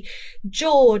can be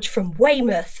George from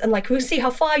Weymouth, and like, we'll see how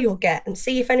far you'll get and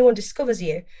see if anyone discovers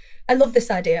you. I love this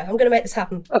idea. I'm going to make this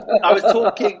happen. I was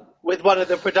talking with one of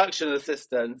the production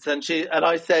assistants, and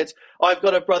I said, I've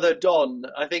got a brother, Don.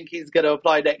 I think he's going to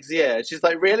apply next year. She's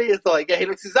like, really? It's like, yeah, he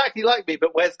looks exactly like me,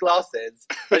 but wears glasses.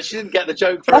 But she didn't get the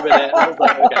joke for a minute. I was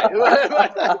like, okay.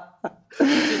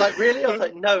 She's like, really? I was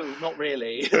like, no, not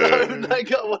really.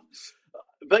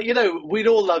 But, you know, we'd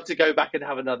all love to go back and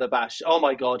have another bash. Oh,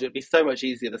 my God, it'd be so much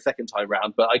easier the second time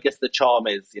round. But I guess the charm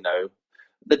is, you know,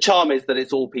 that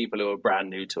it's all people who are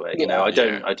brand new to it. You know, I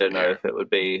don't know if it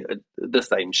would be the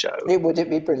same show.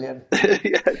 It'd be brilliant.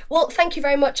 Yes. Well, thank you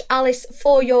very much, Alice,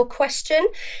 for your question.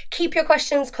 Keep your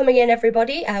questions coming in,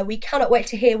 everybody. We cannot wait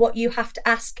to hear what you have to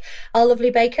ask our lovely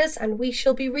bakers, and we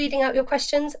shall be reading out your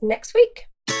questions next week.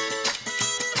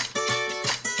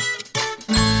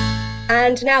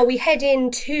 And now we head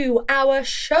into our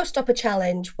Showstopper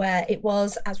Challenge, where it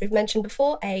was, as we've mentioned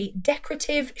before, a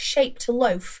decorative shaped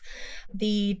loaf.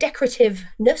 The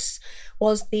decorativeness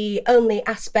was the only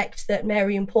aspect that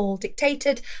Mary and Paul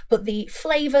dictated, but the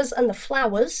flavours and the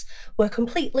flowers were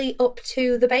completely up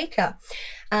to the baker.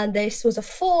 And this was a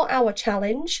 4-hour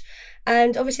challenge.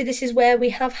 And obviously this is where we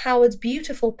have Howard's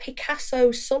beautiful Picasso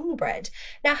sunbread.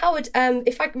 Now, Howard,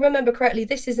 if I remember correctly,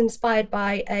 this is inspired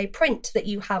by a print that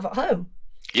you have at home.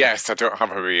 Yes, I don't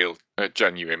have a real,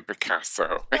 genuine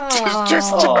Picasso.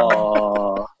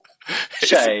 Aww.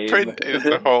 Shame. It's printed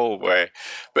the whole way.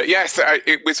 But yes,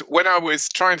 it was when I was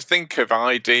trying to think of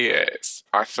ideas,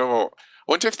 I thought, I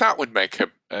wonder if that would make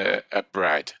a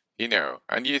bread, you know,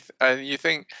 and you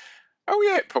think, oh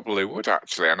yeah, it probably would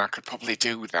actually, and I could probably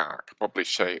do that. I could probably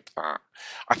shape that.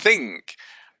 I think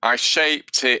I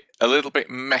shaped it a little bit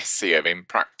messier in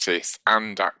practice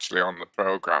and actually on the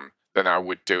programme than I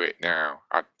would do it now.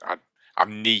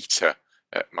 I'm neater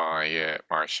at my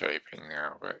my shaping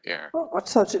now. But yeah. Oh, I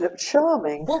thought it looked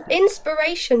charming. Well,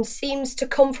 inspiration seems to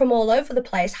come from all over the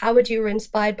place. Howard, you were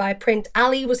inspired by a print.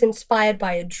 Ali was inspired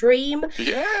by a dream.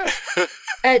 Yeah.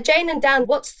 Jane and Dan,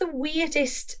 what's the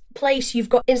weirdest place you've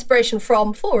got inspiration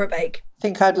from for a bake? I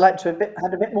think I'd like to have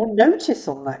had a bit more notice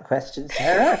on that question,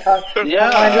 Sarah.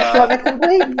 I just got a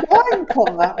complete blank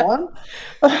on that one.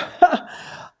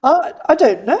 I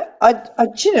don't know.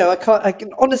 I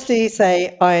can honestly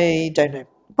say I don't know.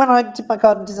 When I did my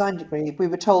garden design degree, we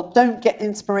were told don't get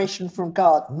inspiration from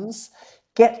gardens,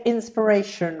 get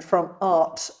inspiration from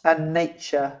art and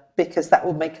nature, because that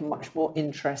will make a much more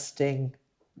interesting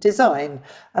design.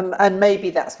 And maybe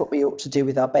that's what we ought to do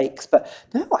with our bakes. But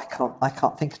no, I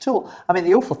can't think at all. I mean,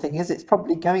 the awful thing is it's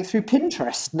probably going through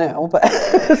Pinterest now, but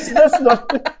that's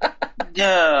not...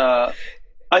 Yeah.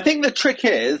 I think the trick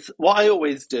is, what I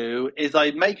always do is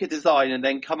I make a design and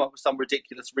then come up with some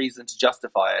ridiculous reason to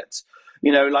justify it.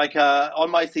 You know, like on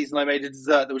my season, I made a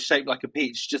dessert that was shaped like a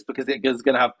peach just because it was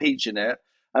going to have peach in it.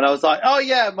 And I was like, oh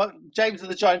yeah, James and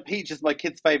the Giant Peach is my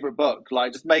kid's favourite book.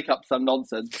 Like, just make up some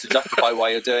nonsense to justify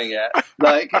why you're doing it.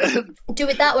 Like, do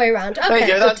it that way around. Okay,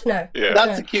 good to know. Yeah.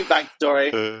 That's a cute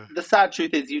backstory. The sad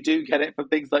truth is you do get it from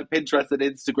things like Pinterest and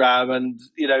Instagram and,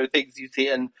 you know, things you see.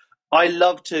 And I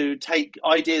love to take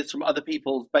ideas from other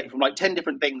people's, from like 10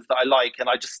 different things that I like, and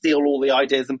I just steal all the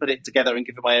ideas and put it together and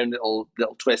give it my own little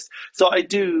twist. So I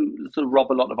do sort of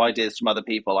rob a lot of ideas from other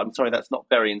people. I'm sorry that's not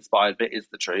very inspired, but it is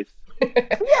the truth.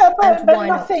 Yeah, but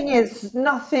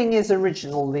nothing is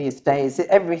original these days.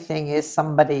 Everything is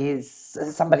somebody's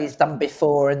done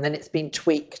before, and then it's been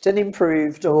tweaked and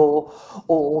improved or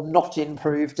not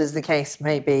improved, as the case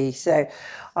may be. So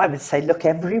I would say look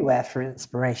everywhere for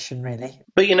inspiration, really.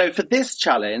 But, you know, for this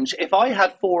challenge, if I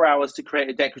had 4 hours to create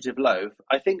a decorative loaf,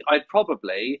 I think I'd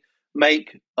probably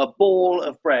make a ball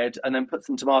of bread and then put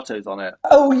some tomatoes on it.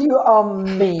 Oh, you are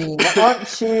mean,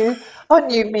 aren't you?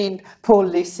 Aren't you mean? Poor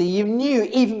Lucy. You knew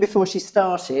even before she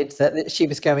started that she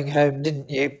was going home, didn't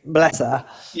you? Bless her.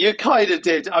 You kind of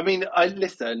did. I mean,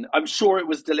 listen, I'm sure it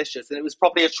was delicious, and it was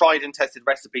probably a tried and tested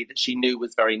recipe that she knew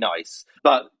was very nice.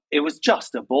 But it was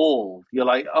just a ball. You're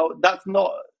like, oh, that's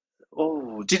not...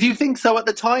 Oh, did you think so at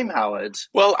the time, Howard?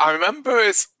 Well, I remember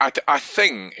I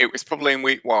think it was probably in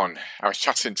week 1. I was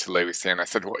chatting to Lucy and I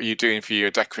said, what are you doing for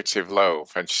your decorative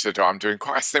loaf? And she said, oh, I'm doing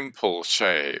quite a simple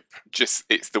shape. Just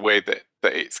it's the way that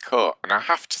it's cut. And I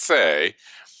have to say,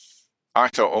 I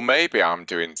thought, well, maybe I'm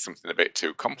doing something a bit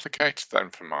too complicated then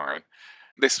for mine.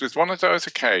 This was one of those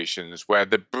occasions where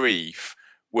the brief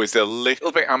was a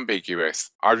little bit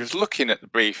ambiguous. I was looking at the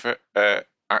brief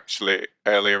actually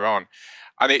earlier on,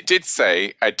 and it did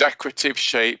say a decorative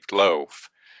shaped loaf.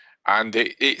 And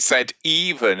it said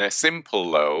even a simple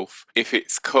loaf, if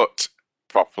it's cut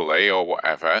properly or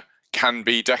whatever, can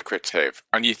be decorative.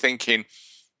 And you're thinking,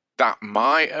 that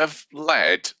might have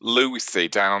led Lucy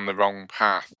down the wrong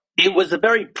path. It was a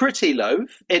very pretty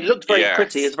loaf. It looked very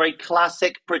pretty. It's a very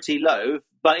classic, pretty loaf,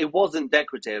 but it wasn't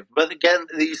decorative. But again,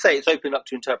 you say it's open up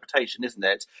to interpretation, isn't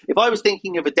it? If I was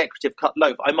thinking of a decorative cut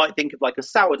loaf, I might think of like a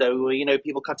sourdough where, you know,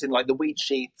 people cut in like the wheat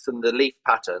sheets and the leaf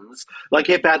patterns. Like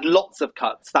if it had lots of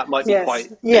cuts, that might be quite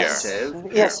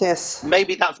decorative. Yes.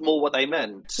 Maybe that's more what they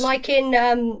meant. Like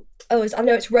in... I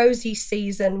know it's Rosie's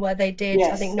season where they did,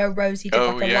 I think, Rosie did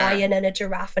like a lion and a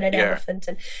giraffe and an elephant.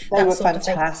 And they were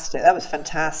fantastic. That was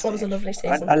fantastic. That was a lovely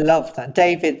season. I loved that.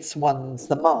 David's ones,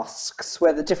 the masks,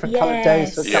 where the different coloured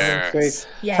doughs were coming through.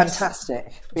 Yes.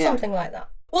 Fantastic. Yeah. Something like that.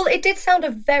 Well, it did sound a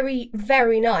very,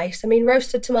 very nice. I mean,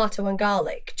 roasted tomato and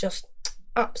garlic, just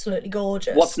absolutely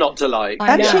gorgeous. What's not to like?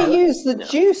 And she used the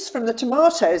juice from the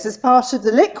tomatoes as part of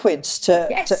the liquids to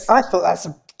I thought that's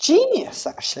a genius,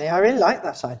 actually. I really like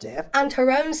that idea. And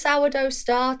her own sourdough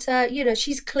starter, you know,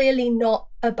 she's clearly not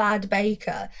a bad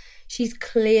baker. She's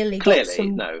clearly got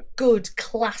some good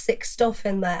classic stuff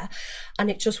in there, and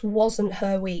it just wasn't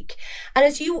her week. And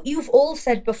as you've all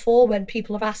said before, when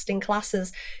people have asked in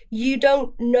classes, you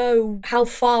don't know how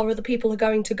far other people are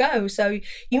going to go. So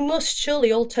you must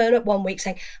surely all turn up one week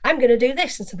saying, I'm going to do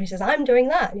this, and somebody says, I'm doing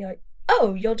that. And you're like,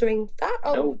 oh, you're doing that?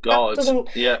 Oh, God. That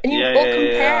doesn't... Yeah. And you all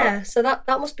compare. So that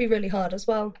must be really hard as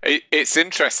well. It's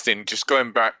interesting, just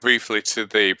going back briefly to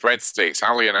the breadsticks.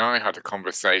 Ali and I had a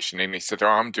conversation and he said, oh,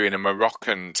 I'm doing a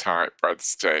Moroccan type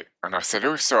breadstick. And I said,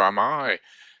 oh, so am I.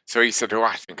 So he said, oh,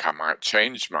 I think I might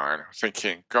change mine. I'm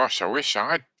thinking, gosh, I wish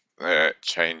I'd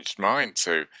changed mine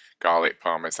to garlic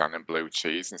parmesan and blue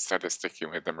cheese instead of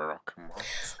sticking with the Moroccan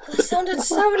ones. Well, it sounded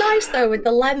so nice, though, with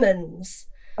the lemons.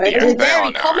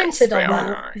 Very commented on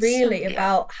that, really,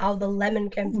 about how the lemon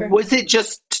came through. Was it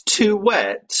just too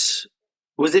wet?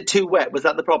 Was it too wet? Was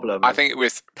that the problem? I think it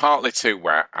was partly too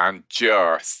wet and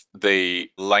just the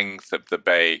length of the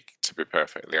bake, to be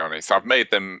perfectly honest. I've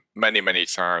made them many, many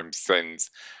times since,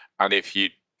 and if you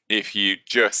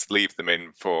just leave them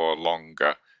in for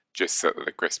longer, just so that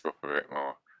they crisp up a bit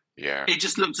more. Yeah. It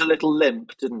just looked a little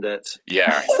limp, didn't it?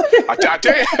 Yeah. I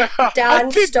did. Dan,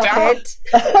 stop it.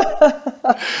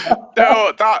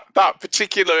 No, that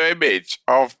particular image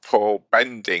of Paul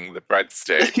bending the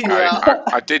breadstick, Yeah.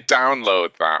 I did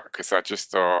download that because I just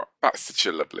thought, that's such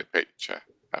a lovely picture.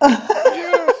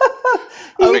 Yeah.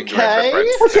 Okay.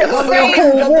 Put it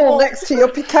on your wall next to your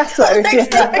Picasso. No,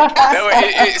 it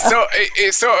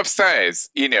sort of says,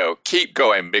 keep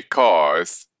going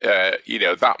because,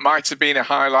 that might have been a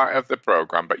highlight of the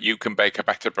programme, but you can bake a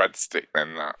better breadstick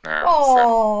than that now.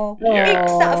 Oh, so, yeah.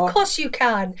 Of course you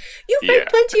can. You've made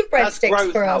plenty of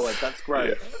breadsticks for us. Howard, that's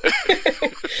gross. Yeah.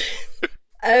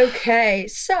 Okay,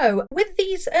 so with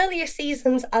these earlier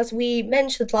seasons, as we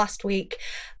mentioned last week,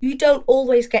 you don't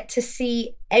always get to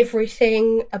see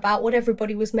everything about what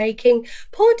everybody was making.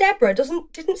 Poor Deborah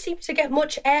didn't seem to get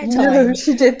much airtime. No,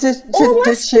 she did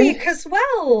last she? week as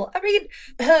well. I mean,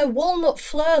 her walnut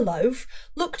fleur loaf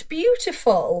looked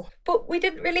beautiful, but we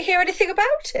didn't really hear anything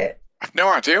about it. I've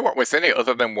no idea what was in it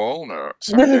other than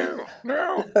walnuts. No.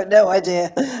 No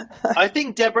idea. I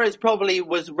think Deborah was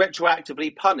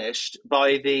retroactively punished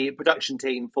by the production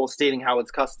team for stealing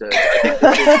Howard's custard. I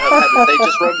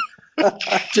think they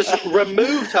just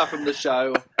removed her from the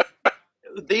show.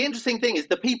 The interesting thing is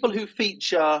the people who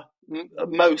feature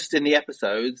most in the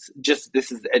episodes,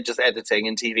 this is just editing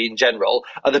and TV in general,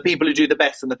 are the people who do the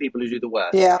best and the people who do the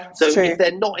worst. Yeah, so true. If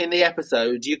they're not in the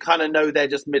episode, you kind of know they're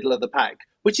just middle of the pack,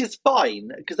 which is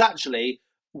fine because actually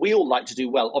we all like to do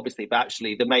well, obviously, but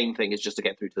actually the main thing is just to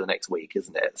get through to the next week,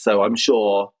 isn't it? So I'm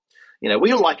sure,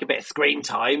 we all like a bit of screen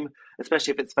time,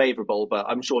 especially if it's favourable, but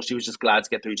I'm sure she was just glad to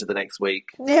get through to the next week.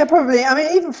 Yeah, probably. I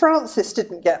mean, even Frances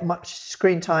didn't get much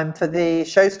screen time for the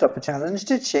Showstopper Challenge,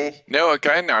 did she? No,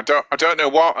 again, I don't know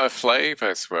what her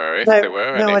flavours were, if there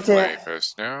were any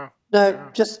flavours. No,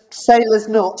 just Sailor's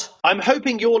Knot. I'm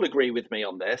hoping you'll agree with me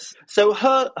on this. So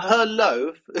her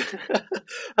loaf,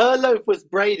 her loaf was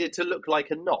braided to look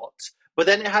like a knot, but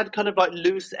then it had kind of like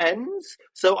loose ends.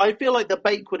 So I feel like the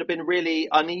bake would have been really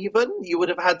uneven. You would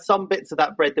have had some bits of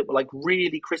that bread that were like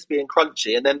really crispy and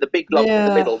crunchy, and then the big lump in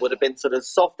the middle would have been sort of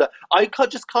softer. I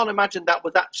just can't imagine that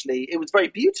was actually, it was very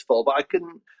beautiful, but I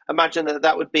couldn't imagine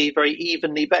that would be very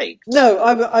evenly baked. No,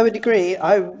 I would agree.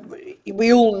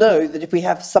 We all know that if we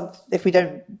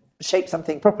don't shape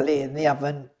something properly in the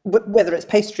oven, whether it's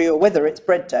pastry or whether it's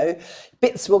bread dough,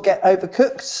 bits will get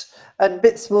overcooked and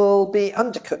bits will be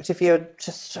undercooked if you're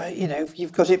just, if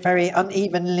you've got it very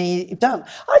unevenly done.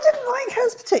 I didn't like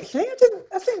hers particularly. I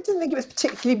didn't think it was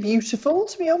particularly beautiful,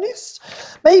 to be honest.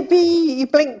 Maybe you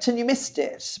blinked and you missed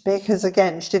it because,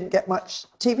 again, she didn't get much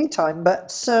TV time.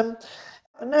 But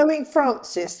knowing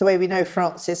Frances, the way we know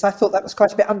Frances, I thought that was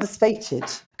quite a bit understated.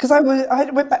 Because I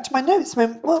went back to my notes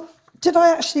and went, well, did I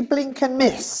actually blink and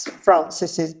miss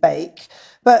Frances's bake?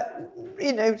 But,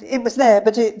 it was there,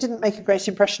 but it didn't make a great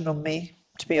impression on me,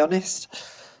 to be honest.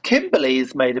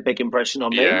 Kimberly's made a big impression on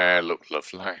me. Yeah, it looked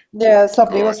lovely. Yeah, it's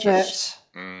lovely, Gorgeous.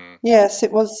 wasn't it? Yes,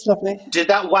 it was lovely. Did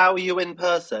that wow you in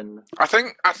person? I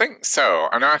think so.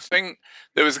 And I think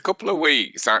there was a couple of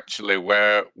weeks, actually,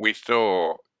 where we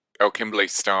thought,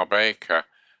 Kimberly's Star Baker.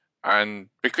 And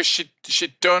because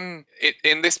she'd done it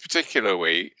in this particular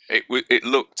week, it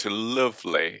looked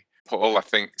lovely. Paul, I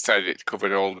think, said it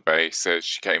covered all the bases.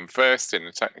 She came first in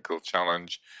the technical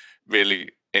challenge.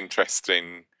 Really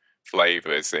interesting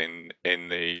flavours in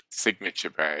the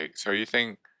signature bake. So you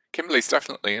think Kimberly's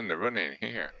definitely in the running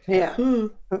here. Yeah.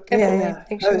 Definitely. Yeah. I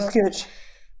think that was good.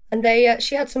 And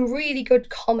she had some really good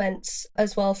comments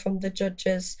as well from the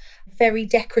judges. Very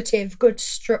decorative, good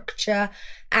structure,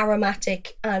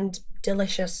 aromatic and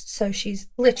delicious. So she's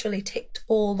literally ticked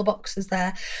all the boxes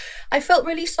there. I felt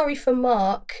really sorry for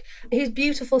Mark. His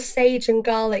beautiful sage and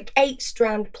garlic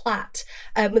 8-strand plait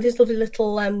with his lovely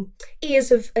little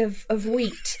ears of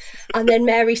wheat. And then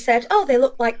Mary said, oh, they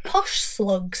look like posh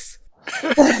slugs.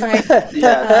 Well,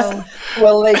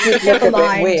 they did look a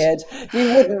bit weird.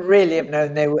 You wouldn't really have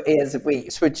known they were ears of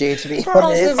wheat, would you, to be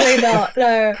honest? Possibly not,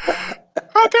 no.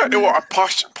 I don't know what a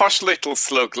posh little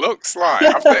slug looks like.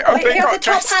 Have they he has a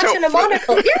top hat and a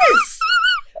monocle. Yes!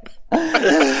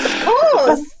 Of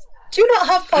course! Do you not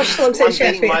have posh slugs in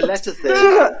Sheffield? My letters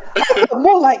there.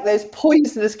 More like those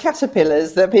poisonous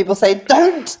caterpillars that people say,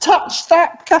 don't touch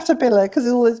that caterpillar because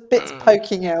all those bits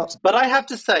poking out. But I have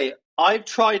to say, I've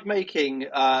tried making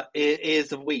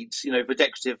ears of wheat, for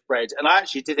decorative bread, and I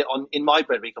actually did it in my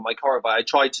bread week on my Corova. I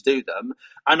tried to do them,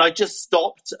 and I just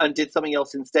stopped and did something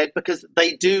else instead because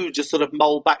they do just sort of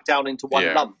mold back down into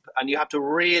one lump, and you have to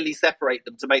really separate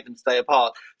them to make them stay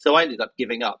apart. So I ended up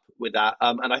giving up with that,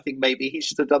 and I think maybe he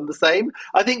should have done the same.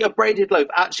 I think a braided loaf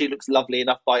actually looks lovely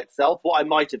enough by itself. What I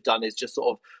might have done is just sort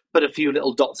of put a few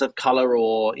little dots of colour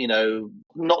or,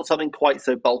 not something quite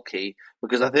so bulky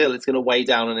because I feel it's going to weigh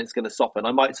down and it's going to soften.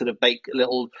 I might sort of bake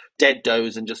little dead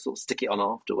doughs and just sort of stick it on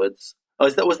afterwards. Oh,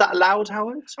 was that allowed,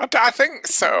 Howard? I think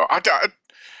so. I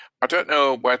don't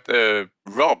know whether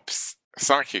Rob's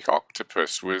Psychic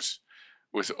Octopus was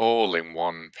all in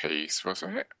one piece, was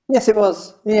it? Yes, it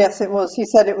was. He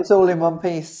said it was all in one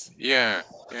piece. Yeah.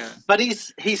 But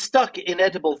he's stuck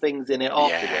inedible things in it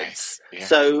afterwards. Yes.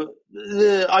 So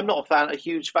I'm not a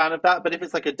huge fan of that. But if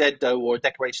it's like a dead dough or a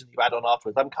decoration that you add on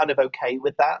afterwards, I'm kind of okay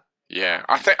with that. Yeah,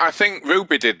 I think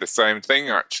Ruby did the same thing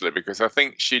actually, because I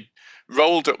think she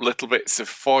rolled up little bits of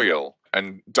foil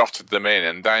and dotted them in,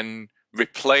 and then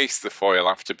replaced the foil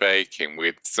after baking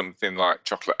with something like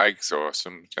chocolate eggs or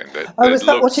something. Is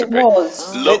that what it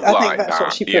was? I think that's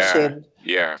what she put in.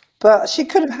 Yeah. But she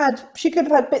could have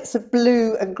had bits of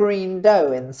blue and green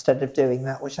dough instead of doing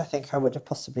that, which I think I would have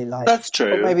possibly liked. That's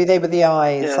true. Or maybe they were the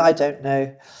eyes. Yeah. I don't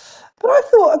know. But I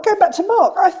thought, going back to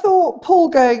Mark, I thought Paul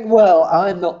going, well,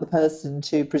 I'm not the person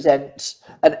to present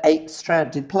an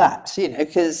 8-stranded plait,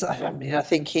 because I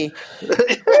think he,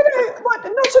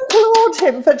 not applaud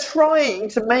him for trying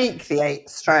to make the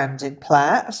 8-stranded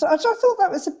plait. So I thought that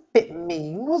was a bit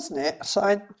mean, wasn't it?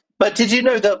 But did you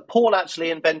know that Paul actually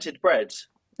invented bread?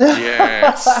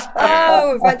 Yes.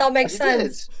 Oh, right, that makes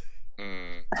sense.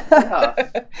 Yeah.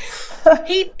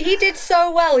 He did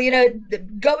so well,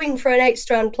 going for an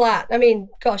 8-strand plait. I mean,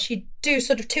 gosh, you do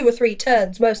sort of 2 or 3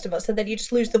 turns, most of us, and then you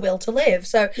just lose the will to live.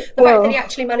 So the fact that he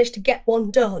actually managed to get one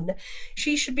done,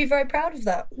 she should be very proud of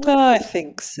that. I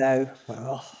think so.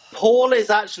 Well, Paul is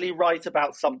actually right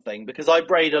about something, because I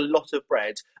braid a lot of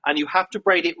bread and you have to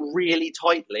braid it really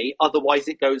tightly, otherwise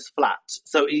it goes flat.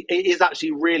 So it is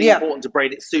actually really important to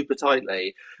braid it super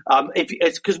tightly.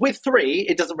 Because with 3,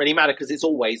 it doesn't really matter because it's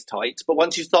always tight. But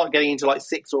once you start getting into like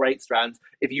 6 or 8 strands,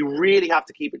 if you really have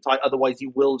to keep it tight, otherwise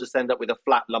you will just end up with a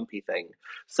flat, lumpy thing.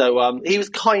 So I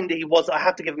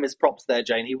have to give him his props there,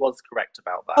 Jane. He was correct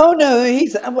about that. Oh no,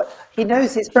 he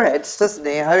knows his breads, doesn't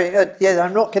he?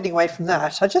 I'm not getting away from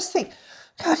that. I just think,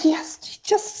 God, he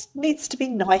just needs to be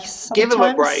nice sometimes. Give him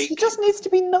a break. He just needs to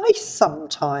be nice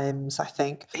sometimes, I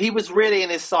think. He was really in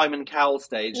his Simon Cowell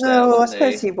stage there, No, I wasn't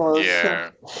suppose he? he was.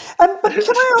 Yeah. But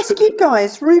can I ask you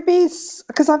guys, Ruby's,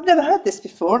 because I've never heard this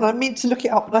before and I mean to look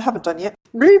it up and I haven't done yet.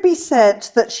 Ruby said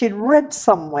that she'd read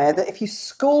somewhere that if you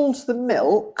scald the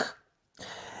milk,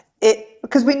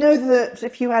 because we know that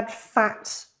if you add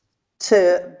fat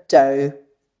to dough,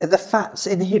 the fat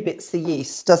inhibits the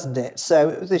yeast, doesn't it?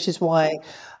 So this is why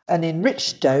an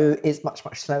enriched dough is much,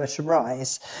 much slower to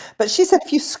rise. But she said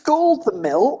if you scald the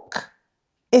milk,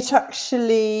 it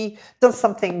actually does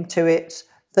something to it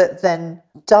that then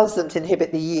doesn't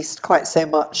inhibit the yeast quite so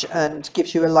much and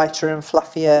gives you a lighter and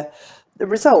fluffier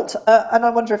result. And I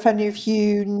wonder if any of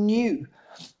you knew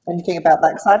anything about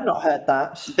that, because I've not heard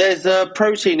that. There's a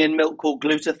protein in milk called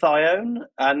glutathione,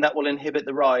 and that will inhibit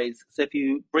the rise. So if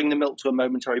you bring the milk to a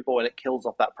momentary boil, it kills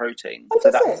off that protein. Oh,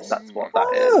 so does that's it? what that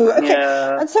Oh, is. okay.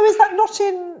 Yeah. And so is that not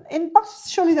in butter?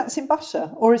 Surely that's in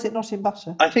butter, or is it not in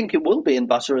butter? I think it will be in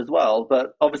butter as well,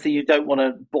 but obviously you don't want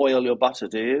to boil your butter,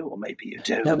 do you? Or maybe you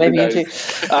do. No, maybe you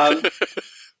do.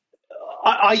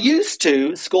 I used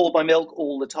to scald my milk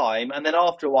all the time, and then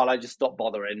after a while I just stopped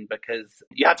bothering because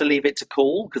you have to leave it to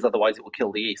cool because otherwise it will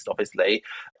kill the yeast, obviously.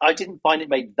 I didn't find it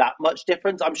made that much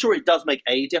difference. I'm sure it does make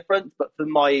a difference, but for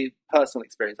my personal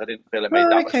experience, I didn't feel it made that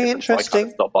much difference. Interesting. So I kind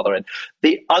of stopped bothering.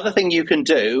 The other thing you can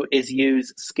do is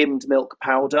use skimmed milk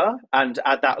powder and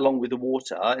add that along with the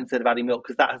water instead of adding milk,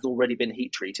 because that has already been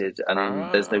heat treated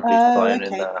and there's no glutathione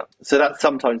in that. So that's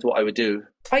sometimes what I would do.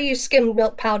 I use skimmed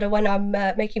milk powder when I'm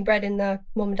making bread in the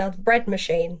mum and dad's bread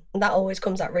machine, and that always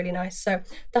comes out really nice. So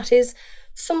that is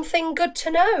something good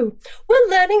to know. We're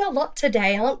learning a lot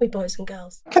today, aren't we, boys and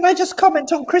girls? Can I just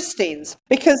comment on Christine's?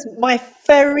 Because my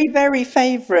very, very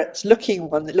favourite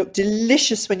looking one that looked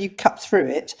delicious when you cut through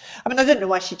it. I mean, I don't know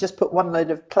why she just put one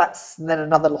load of plaits and then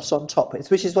another lot on top,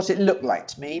 which is what it looked like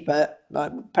to me, but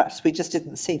perhaps we just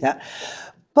didn't see that.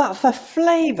 But for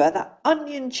flavour, that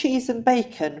onion, cheese and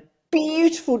bacon,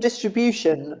 beautiful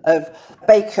distribution of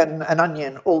bacon and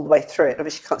onion all the way through it.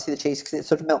 Obviously you can't see the cheese because it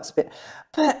sort of melts a bit.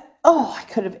 But, I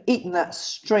could have eaten that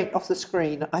straight off the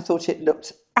screen. I thought it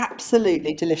looked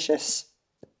absolutely delicious.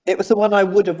 It was the one I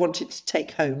would have wanted to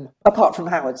take home, apart from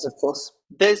Howard's, of course.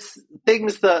 There's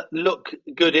things that look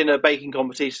good in a baking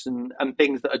competition and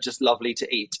things that are just lovely to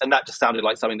eat, and that just sounded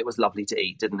like something that was lovely to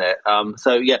eat, didn't it?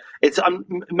 So yeah, it's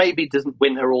maybe doesn't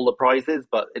win her all the prizes,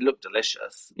 but it looked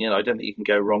delicious. You know, I don't think you can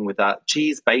go wrong with that.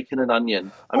 Cheese, bacon, and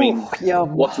onion. I mean,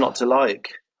 yum. What's not to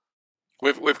like?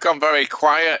 We've gone very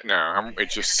quiet now, haven't we?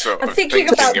 Just sort I'm of thinking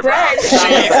about bread.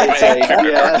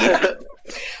 Yeah.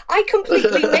 I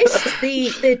completely missed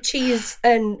the cheese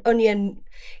and onion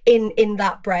in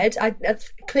that bread. It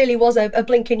clearly was a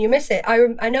blink and you miss it.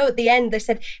 I know at the end they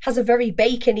said it has a very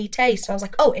bacony taste. And I was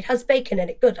like, oh, it has bacon in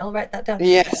it. Good, I'll write that down.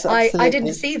 Yes, absolutely. I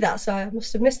didn't see that, so I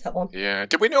must have missed that one. Yeah.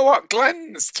 Do we know what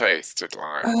Glenn's tasted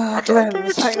like?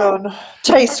 Glenn's, hang on.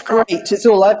 Tastes great is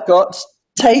all I've got.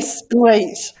 Tastes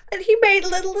great. And he made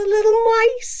little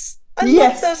mice. I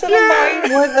love those little mice.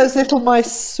 Weren't those little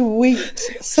mice sweet?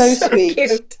 So sweet.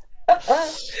 Cute.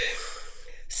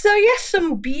 So yes,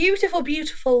 some beautiful,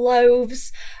 beautiful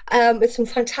loaves with some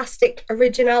fantastic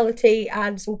originality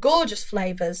and some gorgeous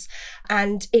flavours.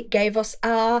 And it gave us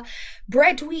our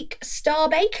Bread Week Star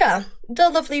Baker, the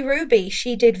lovely Ruby.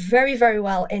 She did very, very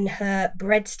well in her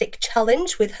breadstick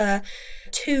challenge with her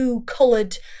 2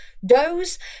 coloured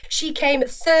doughs. She came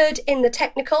 3rd in the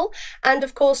technical, and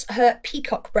of course her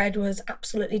peacock bread was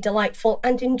absolutely delightful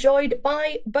and enjoyed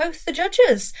by both the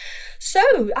judges.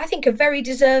 So I think a very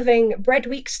deserving Bread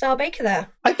Week Star Baker there.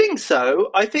 I think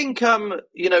so. I think the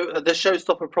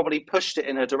showstopper probably pushed it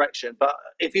in her direction. But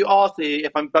if you ask me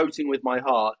if I'm voting with my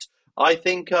heart, I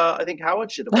think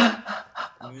Howard should have won.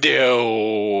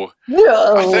 No.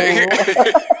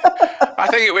 I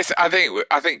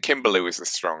think Kimberly was a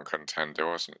strong contender,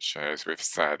 wasn't she? As we've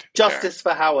said. Justice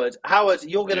for Howard. Howard,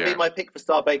 you're going to be my pick for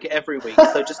Star Baker every week,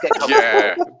 so just get comfortable.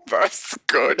 Yeah, that's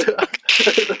good.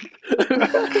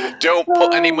 Don't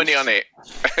put any money on it.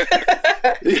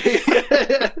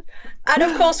 And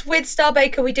of course, with Star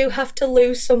Baker, we do have to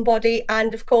lose somebody,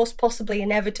 and of course, possibly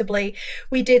inevitably,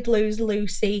 we did lose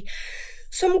Lucy.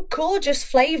 Some gorgeous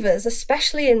flavours,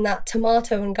 especially in that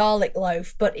tomato and garlic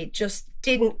loaf, but it just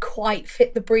didn't quite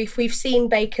fit the brief. We've seen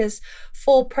bakers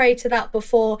fall prey to that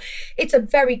before. It's a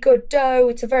very good dough,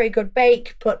 it's a very good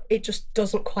bake, but it just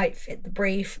doesn't quite fit the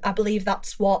brief. I believe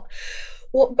that's what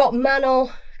got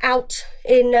Manor out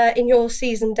in your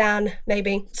season, Dan,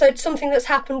 maybe. So it's something that's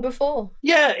happened before.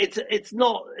 Yeah, it's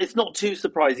not too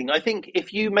surprising. I think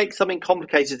if you make something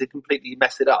complicated to completely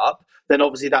mess it up, then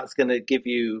obviously that's going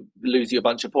to lose you a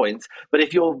bunch of points. But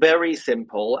if you're very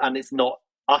simple and it's not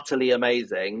utterly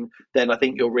amazing, then I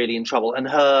think you're really in trouble. And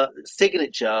her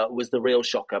signature was the real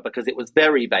shocker because it was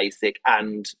very basic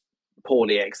and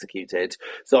poorly executed.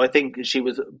 So I think she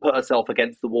was put herself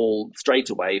against the wall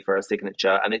straight away for her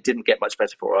signature, and it didn't get much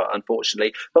better for her,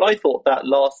 unfortunately. But I thought that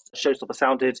last showstopper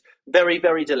sounded very,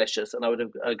 very delicious, and I would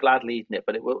have gladly eaten it,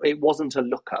 but it wasn't a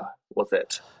looker, was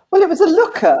it? Well, it was a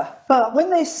looker, but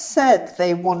when they said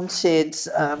they wanted,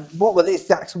 what were the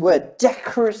exact word,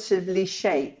 decoratively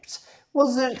shaped,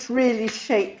 wasn't really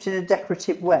shaped in a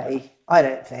decorative way, I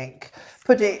don't think.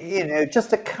 Put it,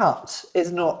 just a cut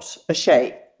is not a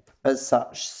shape as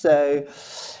such. So,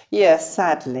 yeah,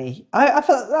 sadly, I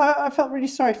felt really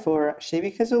sorry for her actually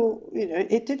because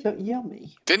it did look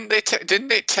yummy. Didn't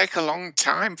it take a long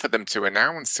time for them to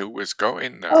announce who was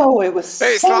going though? Oh, it was.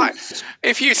 It's like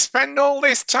if you spend all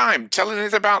this time telling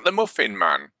us about the Muffin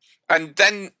Man and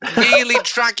then really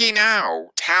dragging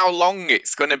out how long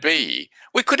it's going to be,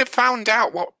 we could have found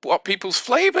out what people's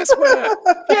flavours were.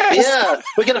 Yes. Yeah,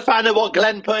 we're going to find out what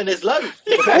Glenn put in his loaf.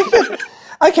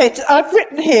 Okay, I've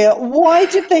written here, why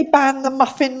did they ban the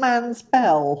Muffin Man's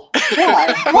bell?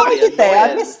 Why? Why did they?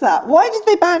 I missed that. Why did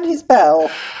they ban his bell?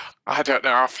 I don't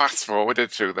know. I fast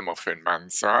forwarded through the Muffin Man,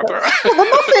 so I don't The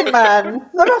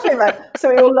Muffin Man.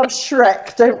 So we all love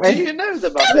Shrek, don't we? Do you know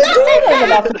the Muffin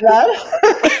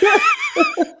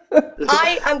Man?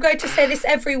 I am going to say this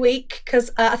every week because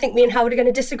I think me and Howard are going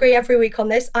to disagree every week on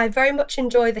this. I very much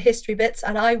enjoy the history bits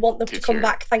and I want them to come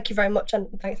back. Thank you very much and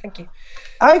thank you.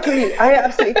 I agree. I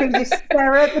absolutely agree with you,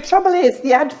 Sarah. The trouble is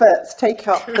the adverts take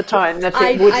up the time that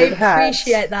it would have had. I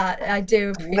appreciate that. I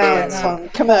do appreciate now that. It's on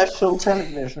commercial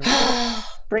television.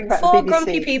 Bring back Four the BBC.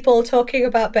 grumpy people talking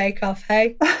about Bake Off,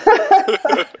 hey?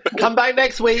 Come back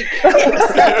next week.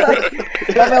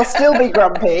 Then they'll still be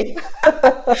grumpy.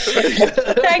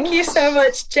 Thank you so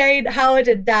much, Jane, Howard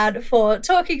and Dan, for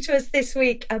talking to us this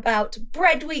week about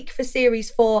Bread Week for Series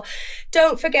 4.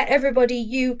 Don't forget, everybody,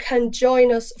 you can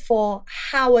join us for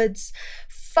Howard's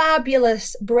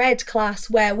fabulous bread class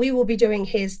where we will be doing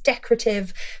his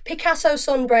decorative Picasso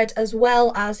sunbread as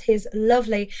well as his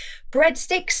lovely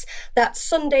breadsticks. That's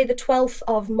Sunday the 12th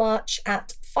of March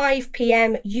at 5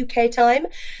 p.m. UK time.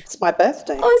 It's my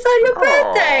birthday. Oh, is that your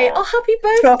birthday? Oh, happy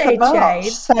 12th birthday, of March.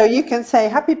 Jade. So you can say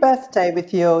happy birthday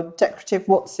with your decorative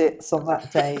whatsits on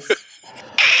that day.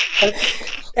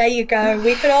 There you go.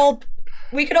 We could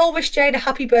all wish Jane a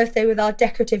happy birthday with our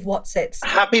decorative whatsits.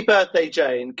 Happy birthday,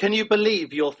 Jane. Can you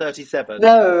believe you're 37?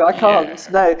 No, I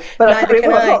can't. No. But Neither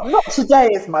can I. not today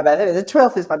is my birthday. The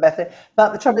 12th is my birthday.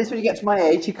 But the trouble is when you get to my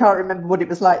age, you can't remember what it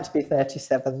was like to be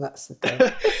 37. That's the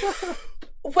thing.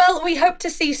 Well, we hope to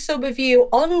see some of you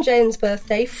on Jane's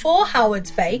birthday for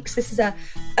Howard's Bakes. This is a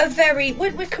very...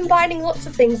 We're combining lots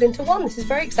of things into one. This is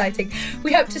very exciting.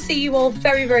 We hope to see you all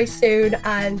very, very soon,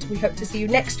 and we hope to see you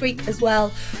next week as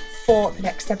well for the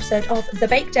next episode of The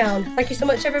Bakedown. Thank you so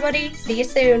much, everybody. See you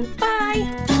soon. Bye.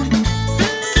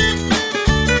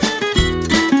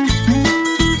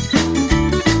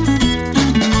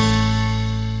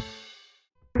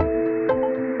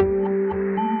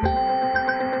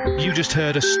 You just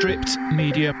heard a Stripped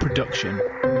Media production.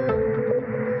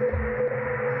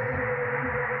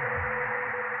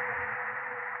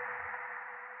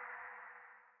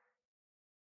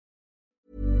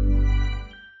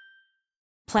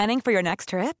 Planning for your next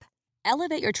trip?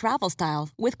 Elevate your travel style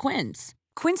with Quince.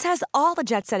 Quince has all the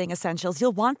jet-setting essentials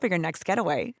you'll want for your next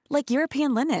getaway, like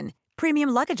European linen, premium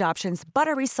luggage options,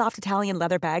 buttery soft Italian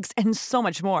leather bags, and so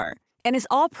much more. And is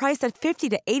all priced at 50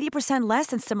 to 80% less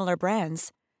than similar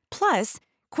brands. Plus,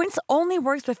 Quince only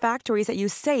works with factories that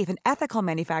use safe and ethical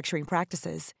manufacturing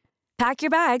practices. Pack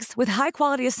your bags with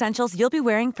high-quality essentials you'll be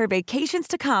wearing for vacations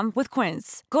to come with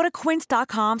Quince. Go to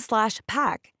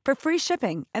quince.com/pack for free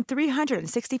shipping and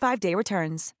 365-day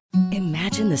returns.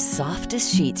 Imagine the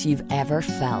softest sheets you've ever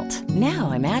felt.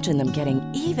 Now imagine them getting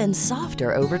even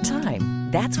softer over time.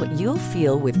 That's what you'll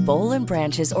feel with Boll &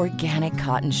 Branch's organic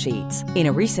cotton sheets. In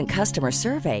a recent customer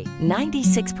survey,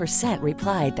 96%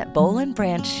 replied that Boll &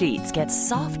 Branch sheets get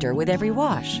softer with every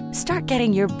wash. Start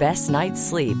getting your best night's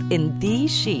sleep in these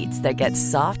sheets that get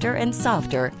softer and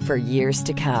softer for years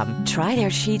to come. Try their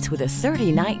sheets with a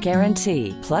 30-night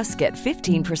guarantee. Plus, get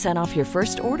 15% off your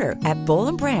first order at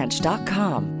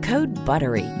bollandbranch.com. Code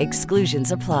BUTTERY.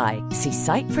 Exclusions apply. See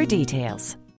site for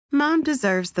details. Mom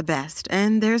deserves the best,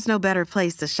 and there's no better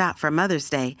place to shop for Mother's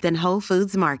Day than Whole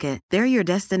Foods Market. They're your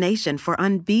destination for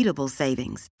unbeatable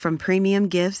savings, from premium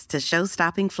gifts to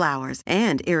show-stopping flowers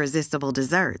and irresistible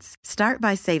desserts. Start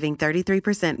by saving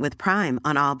 33% with Prime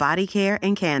on all body care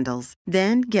and candles.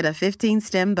 Then get a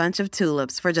 15-stem bunch of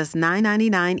tulips for just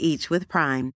 $9.99 each with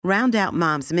Prime. Round out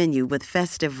Mom's menu with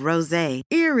festive rosé,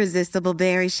 irresistible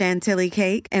berry chantilly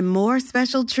cake, and more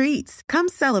special treats. Come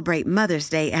celebrate Mother's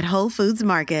Day at Whole Foods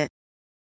Market.